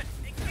 Good.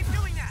 Keep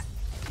doing that.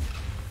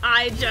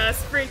 I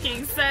just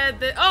freaking said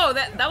that. Oh,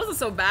 that wasn't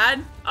so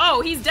bad.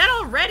 Oh, he's dead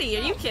already.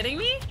 Are you kidding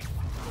me?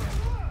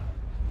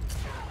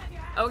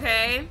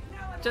 Okay,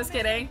 just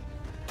kidding.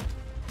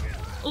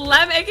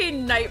 Lem, aka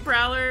Night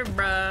Prowler,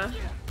 bruh.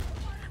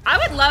 I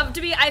would love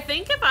to be. I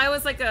think if I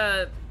was like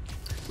I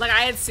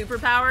had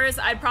superpowers,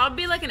 I'd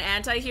probably be like an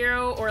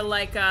anti-hero or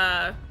like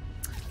I'd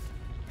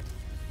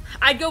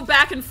go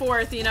back and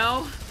forth, you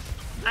know?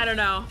 I don't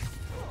know.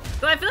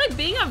 But I feel like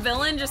being a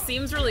villain just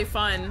seems really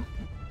fun.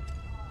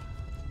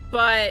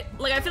 But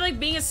like I feel like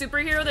being a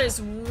superhero,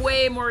 there's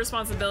way more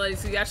responsibility,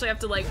 so you actually have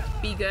to like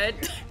be good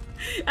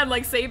and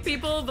like save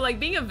people. But like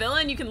being a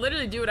villain, you can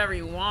literally do whatever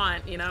you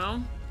want, you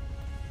know?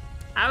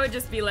 I would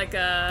just be like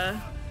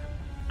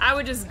I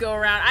would just go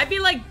around. I'd be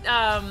like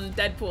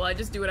Deadpool. I'd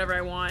just do whatever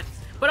I want.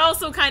 But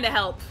also kind of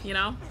help, you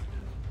know?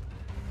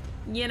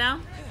 You know?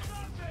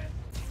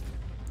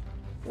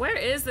 Where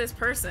is this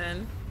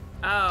person?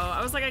 Oh,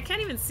 I was like, I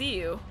can't even see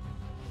you.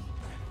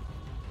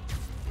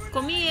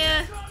 Come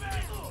here.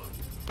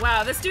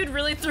 Wow, this dude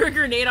really threw a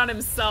grenade on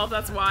himself.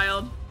 That's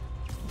wild.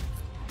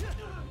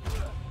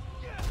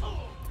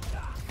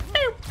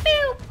 Pew,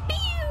 pew,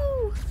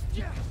 pew.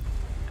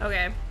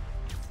 Okay.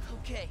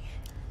 Okay.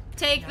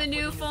 Take the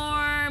new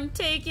form.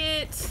 Take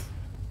it.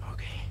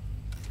 Okay.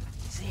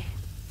 See?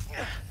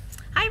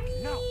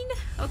 Irene.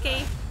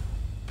 Okay.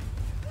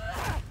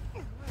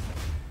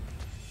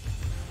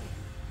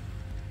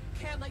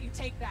 Can't let you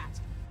take that.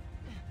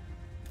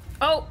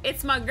 Oh,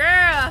 it's my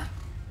girl.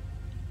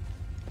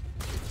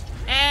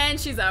 And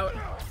she's out.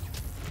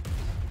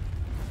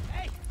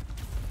 Hey!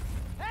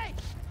 Hey!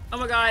 Oh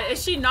my God,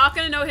 is she not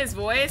gonna know his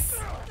voice?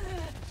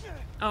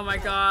 Oh my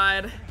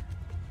God.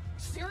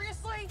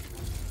 Seriously?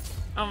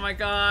 Oh my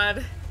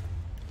God.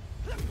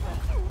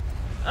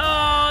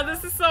 Oh,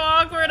 this is so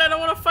awkward. I don't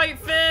want to fight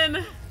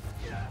Finn.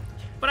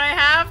 But I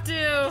have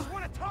to. I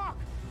want to talk.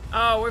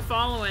 Oh, we're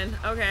following.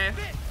 Okay.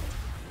 Finn!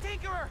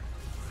 Tinkerer!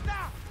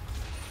 Stop!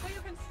 So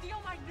you can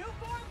steal my new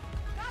form?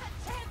 Not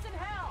a chance in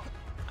hell!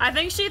 I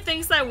think she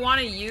thinks I want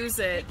to use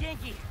it. Hey,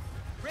 Genki.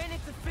 Ran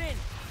into Finn.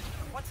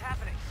 What's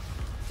happening?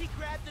 She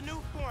grabbed the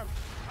new form.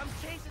 I'm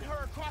chasing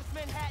her across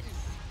Manhattan.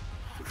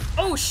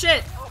 Oh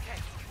shit.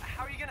 Okay.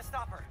 How are you gonna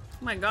stop her?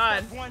 Oh my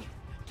God. Step 1,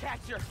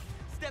 catch her.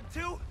 Step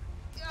 2,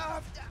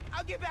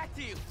 I'll get back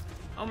to you.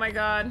 Oh my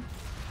God.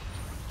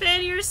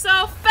 Finn, you're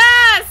so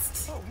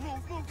fast. Oh, move.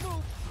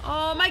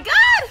 Oh my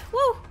God.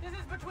 Woo. This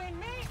is between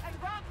me and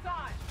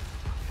Roxxon.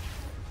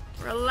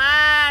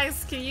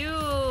 Relax. Can you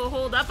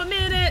hold up a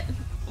minute?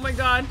 Oh my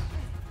God.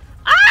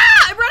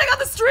 Ah! I'm running on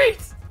the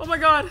street. Oh my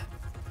God.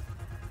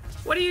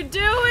 What are you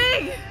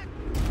doing?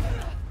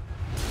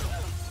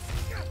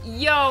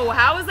 Yo,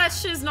 how is that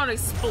shiz not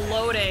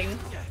exploding?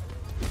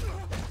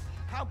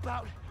 How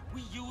about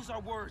we use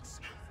our words?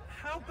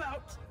 How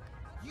about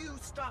you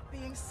stop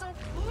being so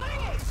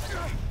clingy?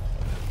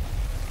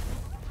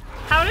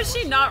 How does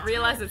she not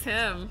realize it's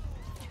him?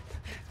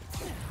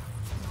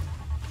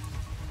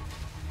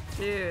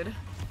 Dude.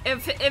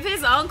 If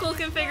his uncle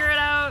can figure it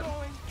out,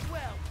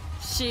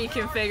 she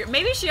can figure.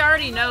 Maybe she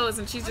already knows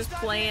and she's just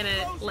playing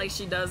it like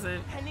she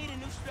doesn't. I need a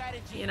new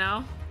strategy. You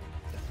know?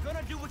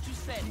 Gonna do what you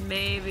said.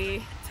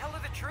 Maybe. Tell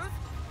her the truth?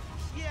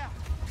 Yeah,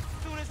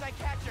 as soon as I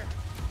catch her.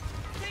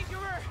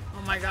 Tinkerer!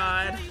 Oh my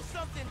God. I'll tell you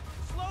something.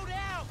 Slow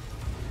down.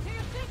 Do you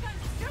think I'm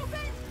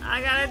stupid?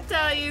 I gotta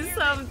tell you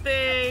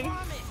something.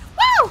 Promise.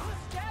 Woo!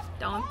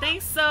 Don't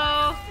think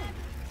so.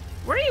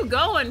 Where are you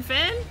going,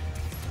 Finn?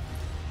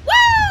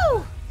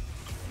 Woo!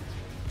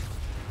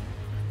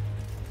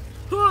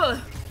 Huh.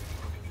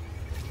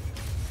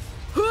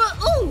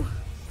 Huh. Ooh.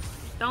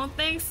 Don't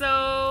think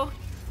so.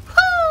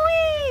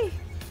 Hoo-wee!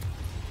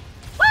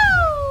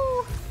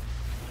 Woo!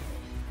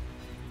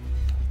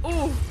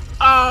 Ooh.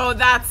 Oh,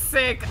 that's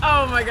sick.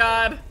 Oh my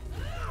God.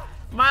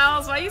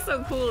 Miles, why are you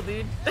so cool,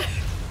 dude?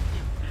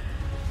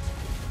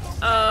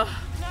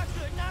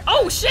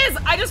 Oh, shiz!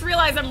 I just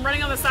realized I'm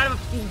running on the side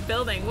of a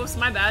building. Whoops,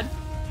 my bad.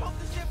 Hope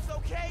the ship's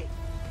okay.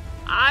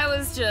 I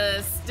was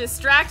just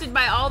distracted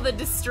by all the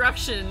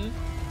destruction.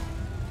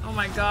 Oh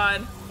my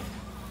God.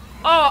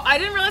 Oh, I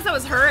didn't realize that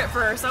was her at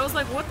first. I was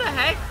like, what the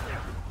heck?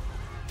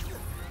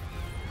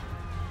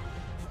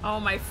 Oh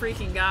my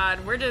freaking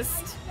God. We're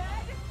just...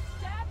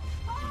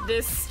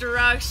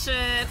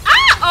 Destruction.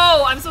 Ah!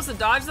 Oh, I'm supposed to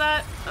dodge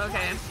that?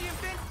 Okay.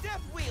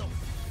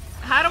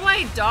 How do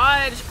I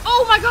dodge?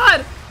 Oh my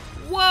god!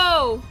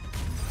 Whoa!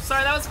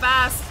 Sorry, that was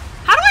fast.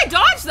 How do I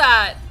dodge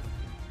that?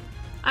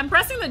 I'm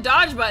pressing the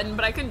dodge button,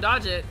 but I couldn't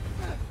dodge it.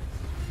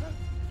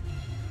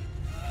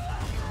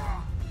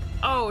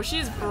 Oh,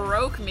 she just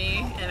broke me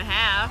in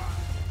half.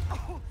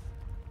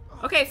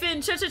 Okay,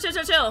 Finn, chill.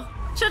 Chill.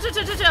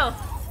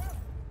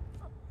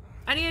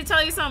 I need to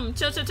tell you something.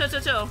 Chill.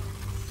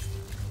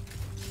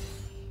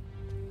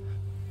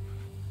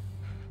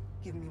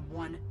 Give me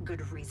one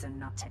good reason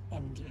not to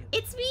end you.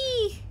 It's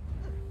me!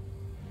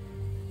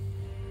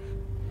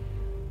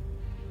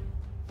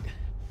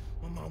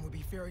 My mom would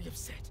be very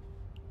upset.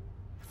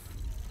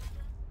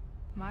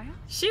 Maya?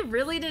 She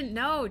really didn't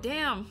know,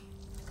 damn.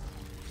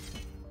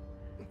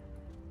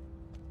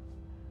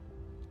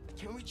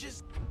 Can we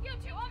just... You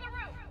two on the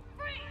roof!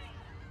 Freeze!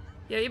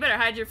 Yeah, you better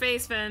hide your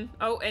face, Finn.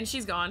 Oh, and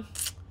she's gone.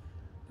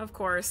 Of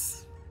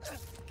course.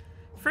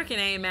 Freaking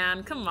A,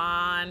 man. Come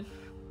on.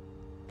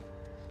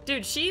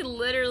 Dude, she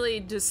literally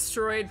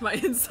destroyed my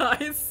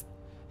insides.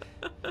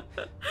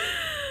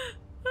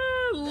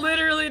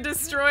 Literally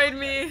destroyed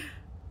me.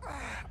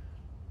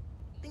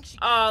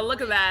 Oh,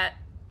 look at that.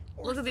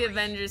 Look at the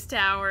Avengers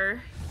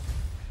Tower.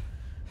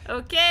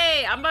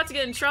 Okay, I'm about to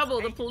get in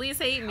trouble. The police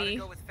hate me.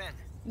 Go with Finn?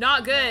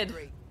 Not good.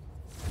 Great.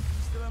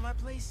 Still at my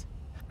place?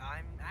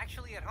 I'm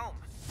actually at home.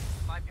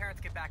 My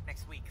parents get back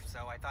next week,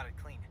 so I thought I'd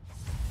clean.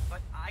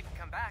 But I can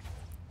come back.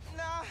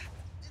 Nah,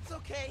 it's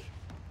okay.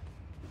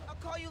 I'll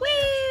call you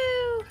later.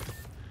 Woo!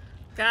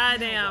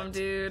 Goddamn,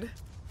 dude.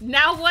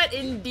 Now what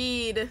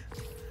indeed?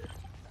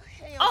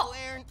 Hey, Uncle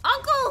Aaron.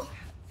 Uncle!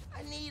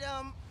 I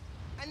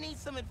need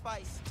some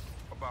advice.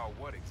 About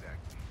what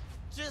exactly?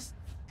 Just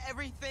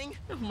everything.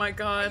 Oh my Are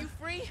god. you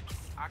free?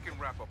 I can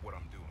wrap up what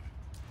I'm doing.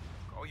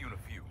 Call you in a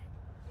few.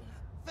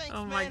 Thanks,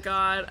 Oh my man.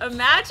 god.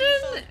 Imagine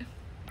No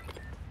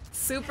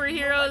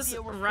superheroes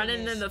idea where Finn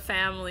running is. in the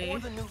family. Or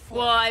the new form.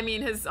 Well, I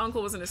mean, his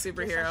uncle wasn't a Guess I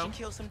superhero, should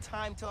kill some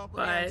time till Uncle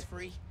Aaron's but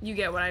free. you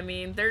get what I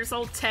mean. They're just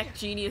all tech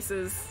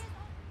geniuses.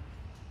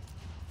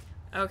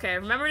 Okay,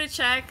 remember to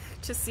check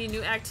to see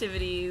new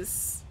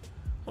activities.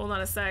 Hold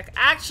on a sec.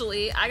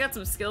 Actually, I got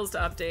some skills to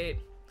update.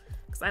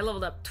 Because I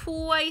leveled up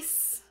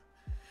twice.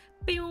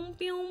 Boom,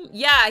 boom.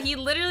 Yeah, he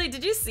literally,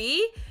 did you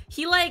see?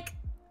 He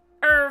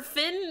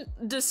Finn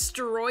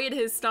destroyed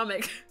his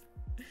stomach.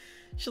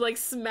 She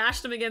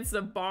smashed him against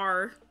a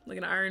bar, like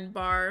an iron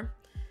bar.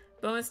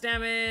 Bonus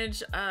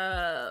damage.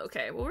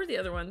 Okay, what were the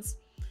other ones?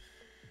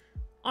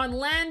 On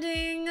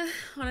landing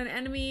on an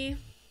enemy.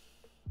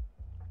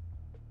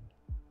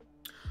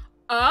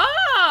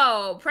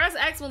 Oh, press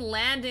X when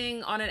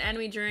landing on an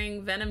enemy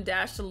during Venom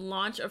Dash to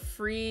launch a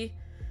free.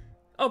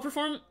 Oh,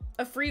 perform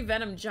a free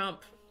Venom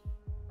jump.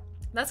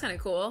 That's kind of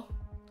cool.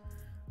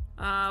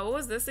 What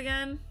was this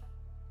again?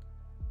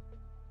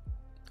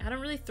 I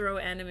don't really throw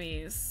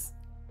enemies.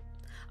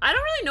 I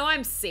don't really know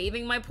I'm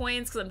saving my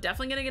points because I'm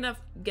definitely gonna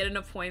get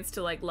enough points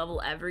to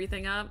level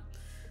everything up.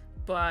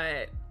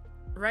 But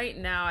right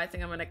now I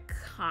think I'm gonna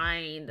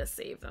kind of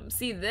save them.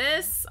 See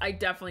this? I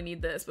definitely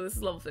need this, but this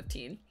is level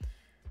 15.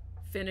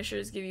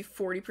 Finishers give you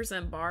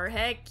 40% bar.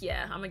 Heck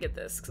yeah, I'm gonna get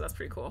this because that's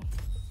pretty cool.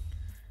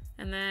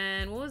 And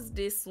then what was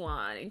this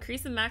one?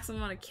 Increase the maximum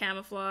amount of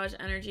camouflage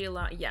energy a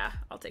lot. Yeah,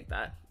 I'll take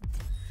that.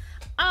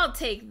 I'll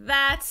take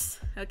that.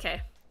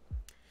 Okay.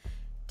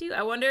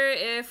 I wonder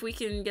if we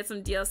can get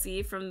some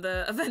DLC from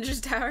the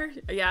Avengers Tower.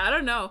 Yeah, I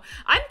don't know.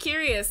 I'm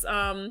curious.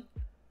 I'm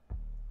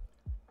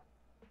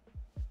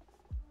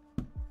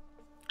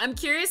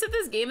curious if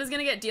this game is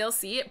gonna get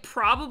DLC. It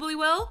probably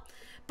will.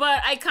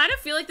 But I kind of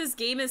feel like this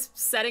game is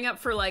setting up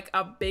for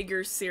a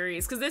bigger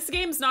series. Because this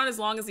game's not as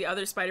long as the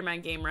other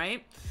Spider-Man game,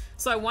 right?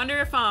 So I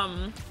wonder if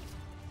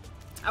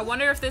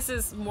this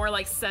is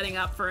more setting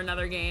up for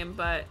another game,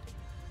 but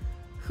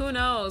who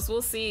knows?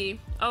 We'll see.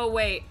 Oh,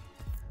 wait.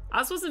 I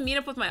was supposed to meet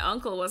up with my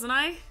uncle, wasn't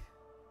I?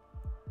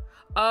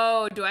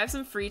 Oh, do I have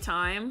some free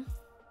time?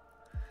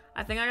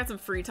 I think I got some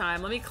free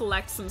time. Let me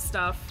collect some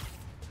stuff.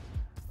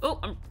 Oh,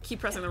 I keep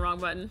pressing the wrong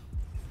button.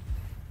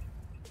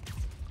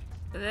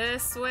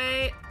 This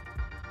way.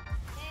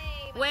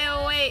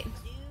 Wait.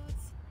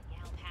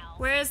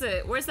 Where is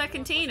it? Where's that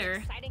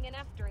container?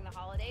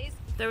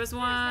 There was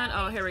one.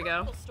 Oh, here we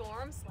go.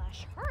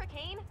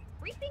 Storm/hurricane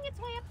reaping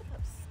its way up the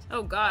coast.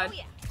 Oh god. Oh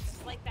yeah,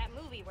 just like that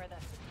movie where the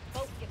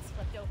boat gets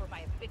flipped over by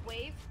a big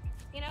wave,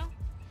 you know?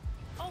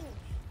 Oh.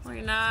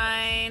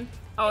 49.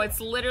 Oh, it's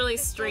literally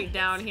straight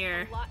down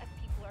here. A lot of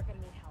people are gonna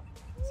need help.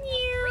 So now's a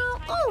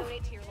great time to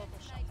donate to your local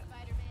shelter.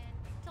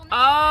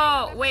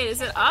 Oh, wait,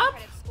 is it up?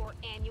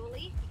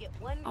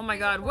 Oh my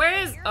god, where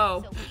is...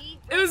 Oh,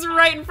 it was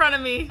right in front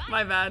of me.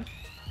 My bad.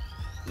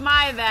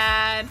 My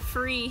bad.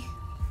 Free.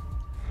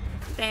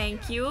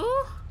 Thank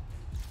you.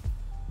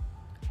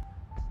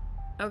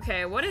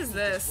 Okay, what is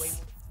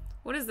this?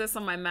 What is this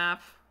on my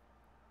map?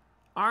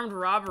 Armed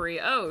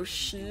robbery. Oh,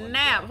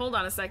 snap. Hold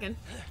on a second.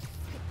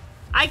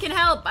 I can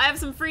help. I have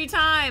some free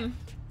time.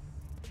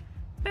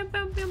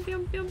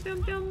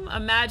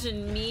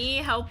 Imagine me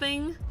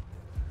helping.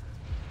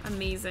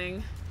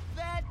 Amazing.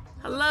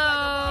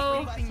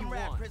 Hello.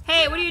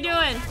 Hey, what are you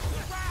doing?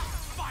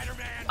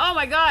 Oh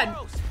my god.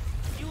 Gross.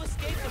 You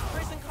escaped the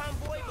prison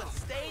convoy but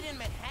stayed in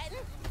Manhattan?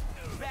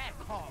 Bad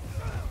call.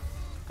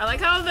 I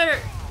like how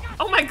they're...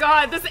 Oh my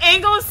god, this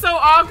angle is so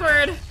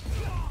awkward.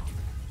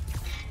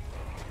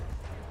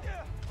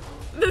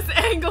 This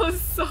angle is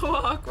so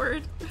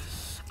awkward.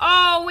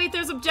 Oh, wait,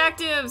 there's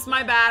objectives.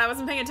 My bad, I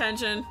wasn't paying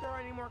attention. There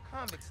aren't any more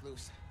convicts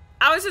loose.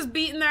 I was just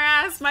beating their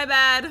ass, my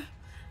bad.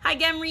 Hi,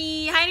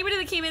 Gemry. Hi, anybody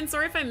that came in.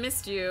 Sorry if I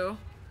missed you.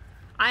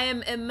 I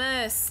am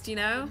immersed, you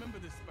know?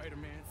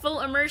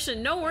 Full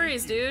immersion. No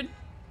worries, dude.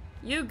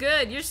 You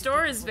good. Your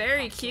store is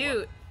very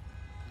cute.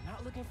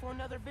 Not looking for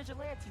another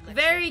vigilante lecture.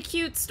 Very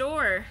cute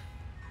store.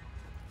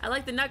 I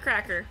like the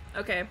nutcracker.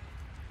 Okay.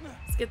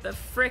 Let's get the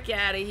frick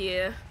out of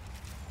here.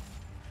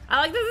 I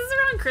like this is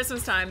around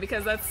Christmas time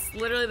because that's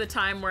literally the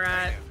time we're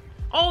at.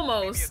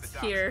 Almost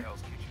here.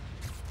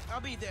 I'll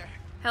be there.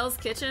 Hell's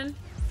Kitchen?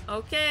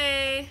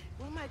 Okay.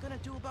 What am I gonna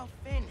do about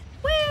Finn?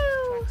 Woo!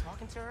 Try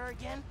talking to her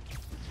again?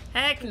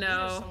 Heck Meet her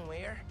no.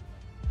 somewhere.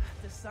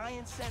 The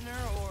science center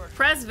or...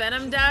 Press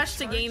Venom Dash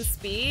to gain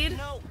speed?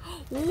 No.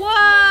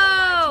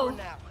 Whoa!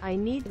 I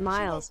need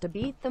Miles to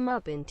beat them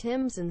up in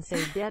Tim's and say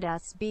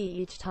deadass B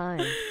each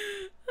time.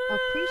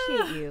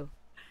 Appreciate you.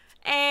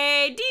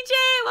 Hey,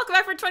 DJ! Welcome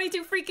back for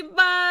 22 freaking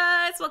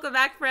bucks! Welcome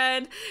back,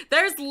 friend.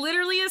 There's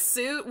literally a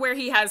suit where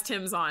he has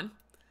Tim's on.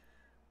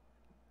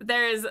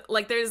 There's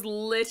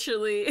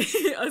literally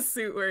a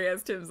suit where he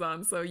has Tim's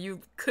on, so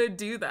you could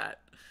do that.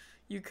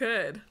 You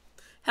could.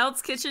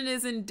 Hell's Kitchen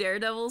is in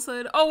Daredevil's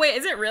hood. Oh, wait,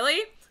 is it really?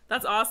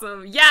 That's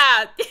awesome.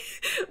 Yeah!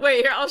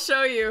 Wait, here, I'll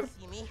show you.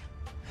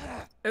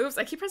 Oops,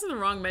 I keep pressing the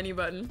wrong menu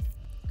button.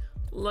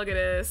 Look at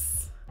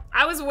this.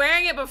 I was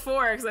wearing it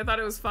before because I thought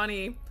it was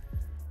funny.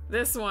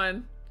 This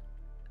one.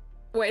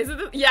 Wait, is it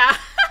the... Yeah!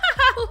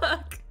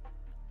 Look.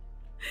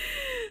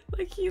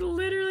 Like, he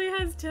literally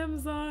has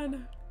Tim's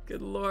on.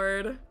 Good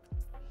lord.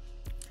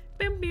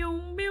 Bim,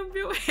 bim, bim,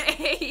 bim.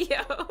 Hey,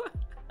 yo.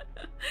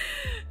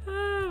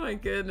 Oh my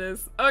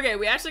goodness. Okay,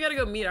 we actually gotta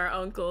go meet our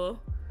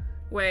uncle.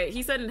 Wait,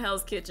 he said in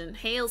Hell's Kitchen.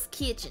 Hell's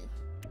Kitchen.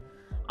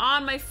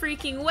 On my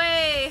freaking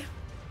way.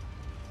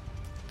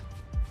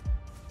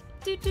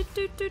 Do, do,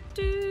 do, do,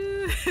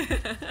 do.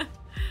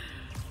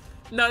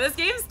 No, this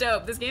game's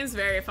dope. This game's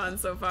very fun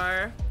so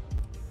far.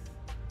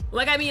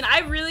 Like, I mean, I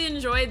really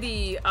enjoyed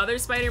the other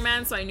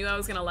Spider-Man, so I knew I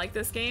was gonna like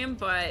this game,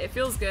 but it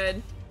feels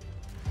good.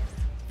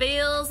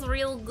 Feels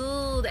real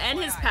good. And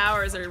his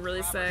powers are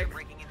really sick.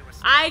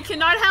 I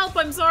cannot help,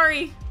 I'm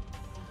sorry.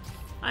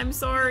 I'm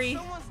sorry.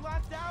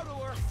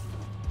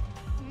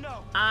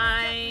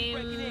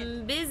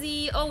 I'm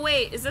busy. Oh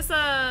wait, is this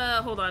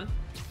a... Hold on.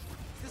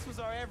 This was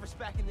our Everest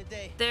back in the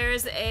day.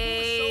 There's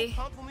a... We were so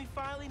pumped when we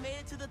finally made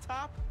it to the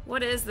top.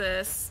 What is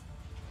this?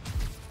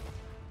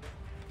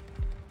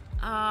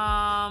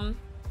 Oh,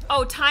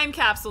 time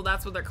capsule,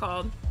 that's what they're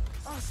called.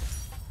 Awesome.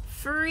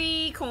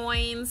 Free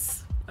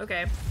coins.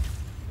 Okay.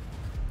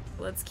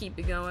 Let's keep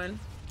it going.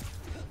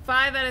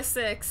 5 out of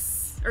 6.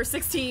 Or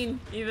 16,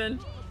 even.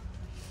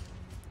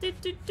 Do,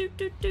 do, do,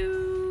 do,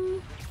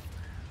 do.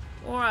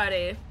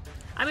 Alrighty.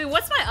 I mean,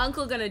 what's my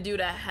uncle gonna do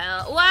to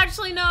hell? Well,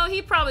 actually, no,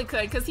 he probably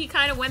could, because he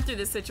kind of went through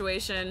this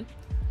situation.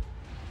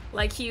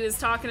 Like he was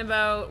talking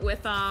about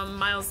with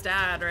Miles'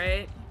 dad,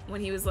 right?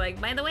 When he was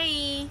like, by the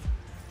way,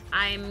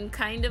 I'm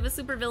kind of a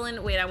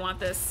supervillain. Wait, I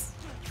want this.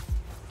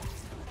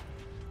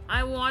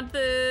 I want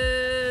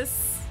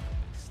this.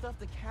 Stuff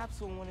the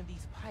capsule in one of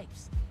these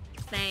pipes.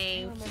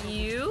 Thank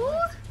you.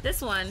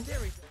 This one.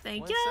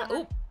 Thank you.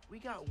 Oh. We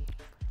got...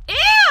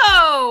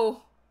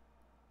 Ew!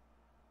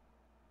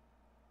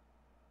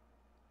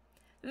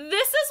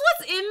 This is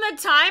what's in the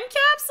time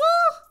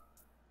capsule?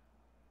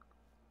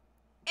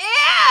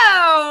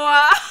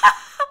 Ew!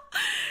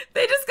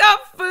 They just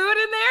got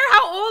food in there?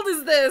 How old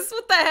is this?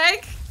 What the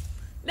heck?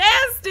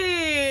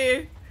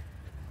 Nasty!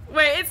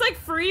 Wait, it's like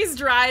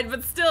freeze-dried,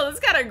 but still, it's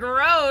kind of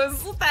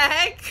gross. What the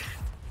heck?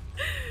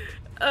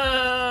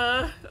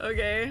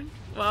 Okay.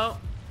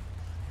 Well.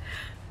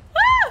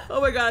 Ah!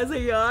 Oh my god, so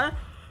you are.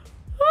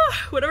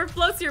 Whatever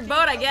floats your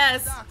boat, I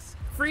guess.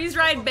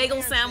 Freeze-dried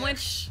bagel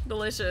sandwich.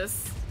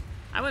 Delicious.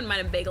 I wouldn't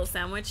mind a bagel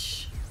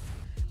sandwich.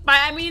 But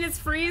I mean, it's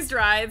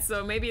freeze-dried,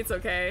 so maybe it's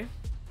okay.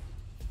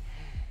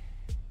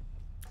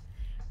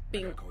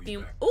 Bing,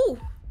 bing. Ooh!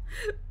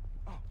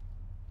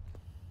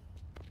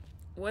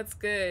 What's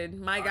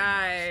good? My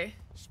guy.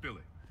 Spill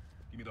it.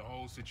 Give me the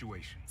whole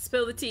situation.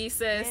 Spill the tea,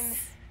 sis.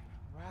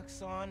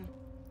 Rocks on,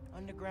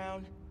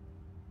 underground.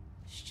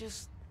 It's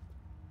just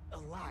a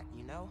lot,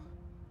 you know?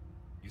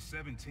 You're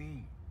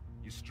 17.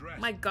 You're stressed.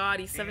 My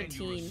god, he's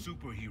 17. And you're a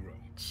superhero.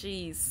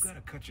 Jeez. You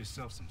gotta cut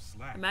yourself some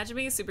slack. Imagine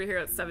being a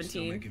superhero at 17.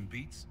 Still making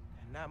beats?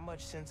 Not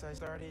much since I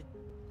started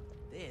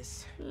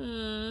this.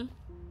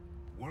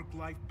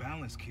 Work-life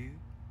balance, kid.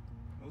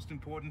 Most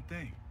important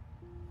thing.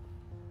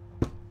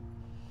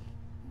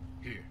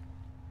 Here.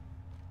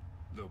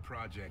 Little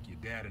project your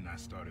dad and I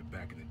started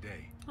back in the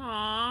day.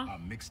 Aww. Our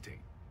mixtape.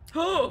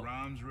 Oh.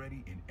 Rhymes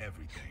ready and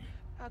everything.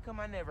 How come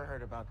I never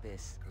heard about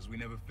this? Because we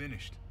never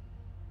finished.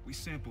 We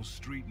sampled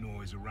street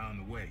noise around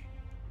the way.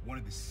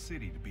 Wanted the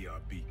city to be our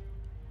beat.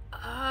 Oh.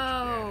 Your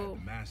dad had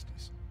the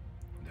masters.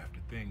 after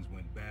things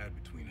went bad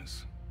between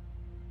us.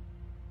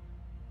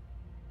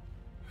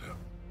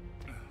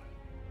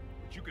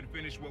 But you can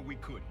finish what we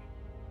couldn't.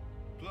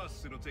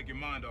 Plus, it'll take your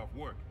mind off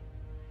work.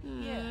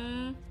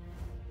 Yeah.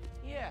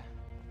 Yeah.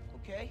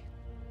 Okay.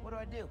 What do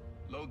I do?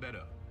 Load that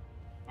up.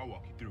 I'll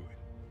walk you through it.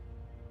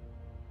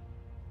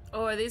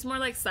 Oh, are these more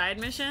like side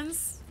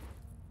missions?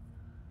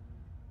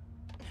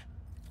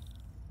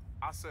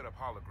 I'll set up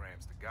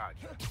holograms to guide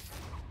you.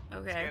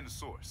 Okay. Scan the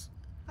source.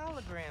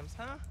 Holograms,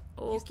 huh?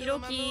 Okie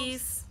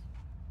dokies.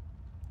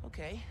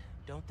 Okay.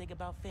 Don't think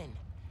about Finn.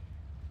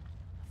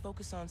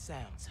 Focus on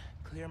sounds.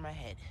 Clear my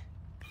head.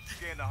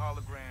 Scan the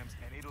holograms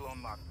and it'll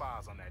unlock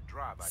files on that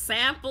drive.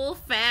 Sample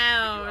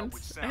found.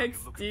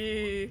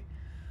 XD.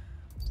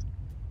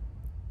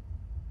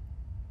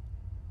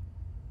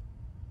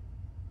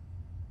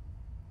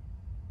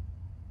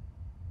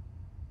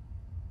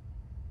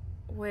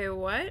 Wait,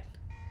 what?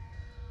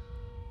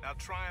 Now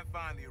try and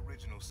find the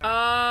original sample.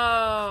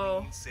 Oh.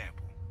 Clean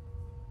sample.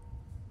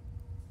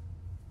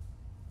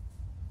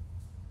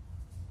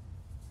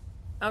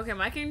 Okay,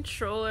 my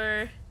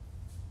controller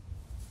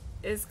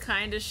is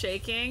kind of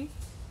shaking.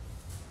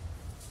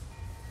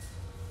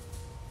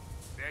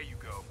 There you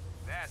go.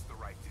 That's the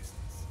right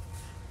distance.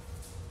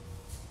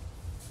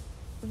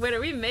 Wait,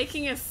 are we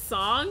making a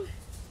song?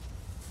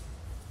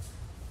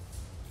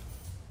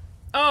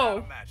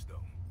 Oh. Match, though.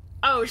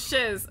 Oh,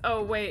 shiz.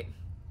 Oh, wait.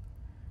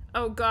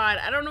 Oh, God.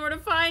 I don't know where to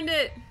find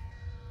it.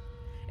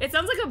 It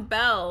sounds like a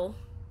bell.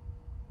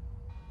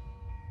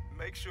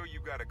 Make sure you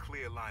got a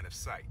clear line of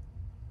sight.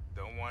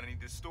 Don't want any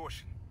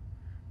distortion.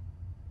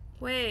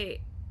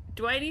 Wait.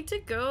 Do I need to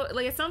go?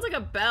 Like, it sounds like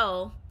a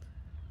bell.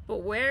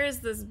 But where is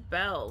this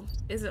bell?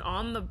 Is it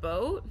on the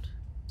boat?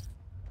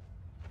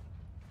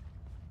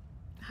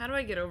 How do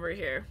I get over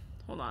here?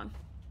 Hold on.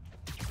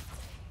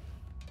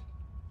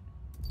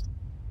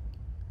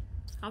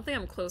 I don't think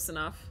I'm close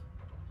enough.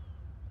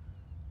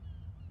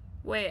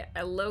 Wait,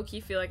 I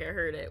low-key feel like I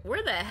heard it.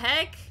 Where the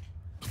heck?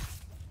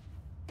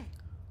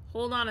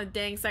 Hold on a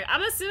dang sec.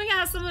 I'm assuming it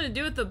has something to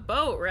do with the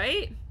boat,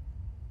 right?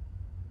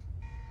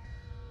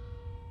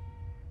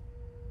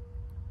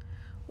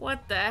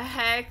 What the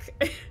heck?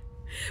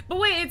 But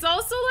wait, it's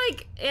also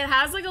like, it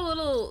has like a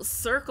little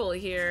circle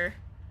here.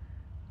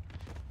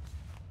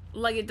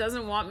 Like it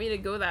doesn't want me to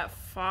go that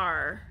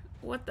far.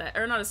 What the,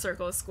 or not a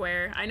circle, a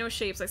square. I know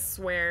shapes, I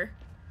swear.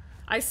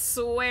 I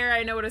swear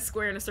I know what a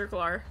square and a circle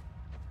are.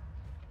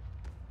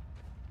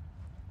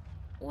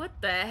 What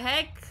the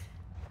heck?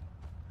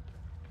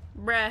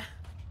 Bruh.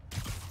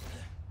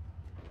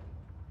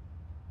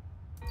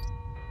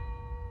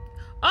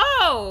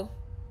 Oh!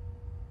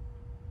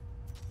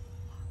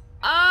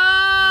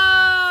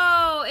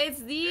 Oh!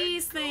 It's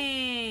these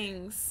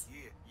things.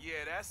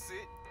 Yeah, that's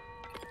it.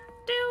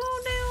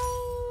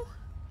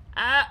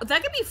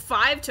 That could be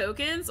 5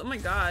 tokens? Oh my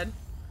god.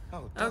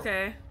 Oh,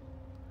 okay.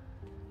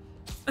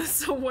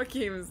 So what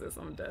game is this?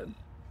 I'm dead.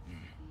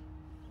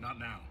 Not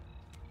now.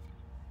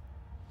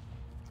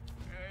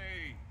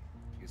 Hey,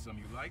 get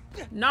something you like?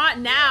 Not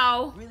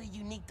now. Really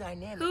unique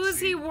dynamics. Who's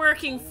he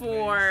working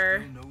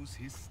for? Still knows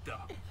his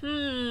stuff.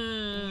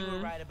 You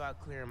were right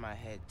about clearing my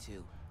head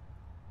too.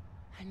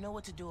 I know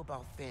what to do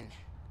about Finn.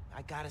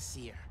 I gotta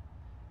see her.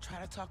 Try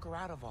to talk her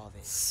out of all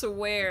this.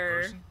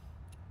 Swear.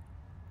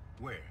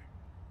 Where?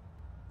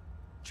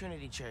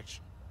 Trinity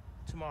Church.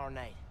 Tomorrow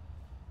night.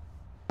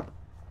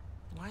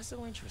 Why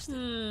so interested?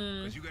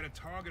 Because you got a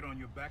target on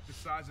your back the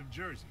size of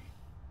Jersey.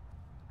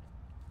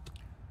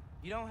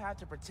 You don't have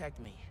to protect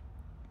me.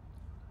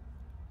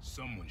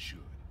 Someone should.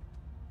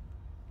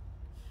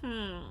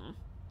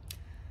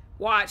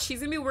 Watch, she's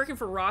gonna be working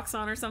for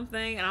Roxxon or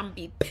something, and I'm gonna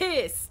be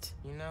pissed.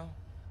 You know,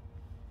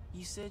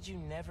 you said you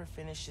never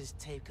finished this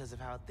tape because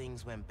of how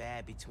things went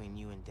bad between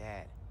you and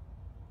Dad.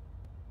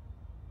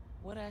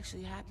 What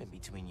actually happened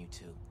between you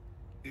two?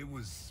 It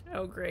was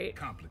great.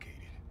 Complicated.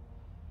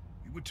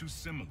 We were too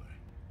similar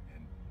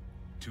and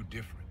too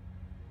different.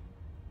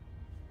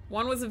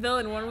 One was a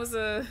villain, one was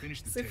a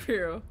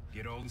superhero.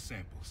 Get all the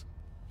samples,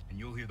 and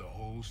you'll hear the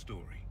whole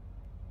story.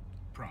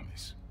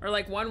 Promise. Or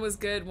like one was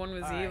good, one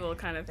was evil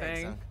kind of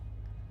thing. Thanks,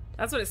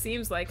 That's what it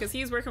seems like, because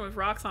he's working with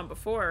Roxxon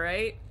before,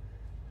 right?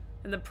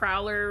 And the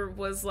Prowler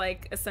was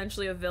like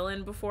essentially a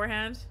villain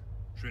beforehand.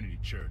 Trinity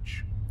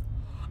Church.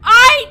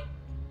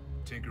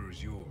 Tinker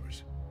is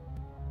yours.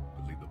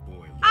 But leave the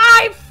boy alone.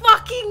 I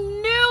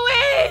fucking knew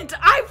it!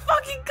 I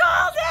fucking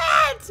called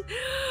it!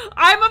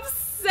 I'm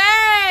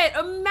upset!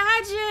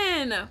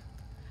 Imagine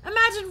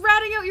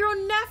ratting out your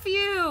own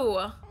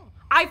nephew!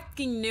 I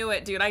fucking knew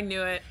it, dude. I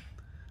knew it.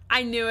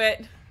 I knew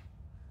it.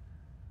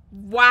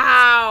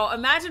 Wow.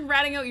 Imagine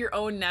ratting out your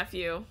own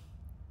nephew.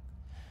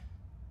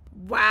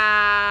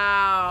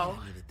 Wow.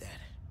 I needed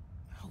that.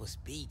 I was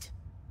beat.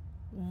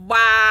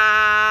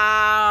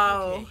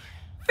 Wow. Okay.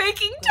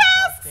 Faking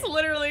tasks,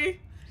 literally.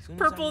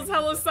 Purple's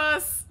hella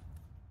sus.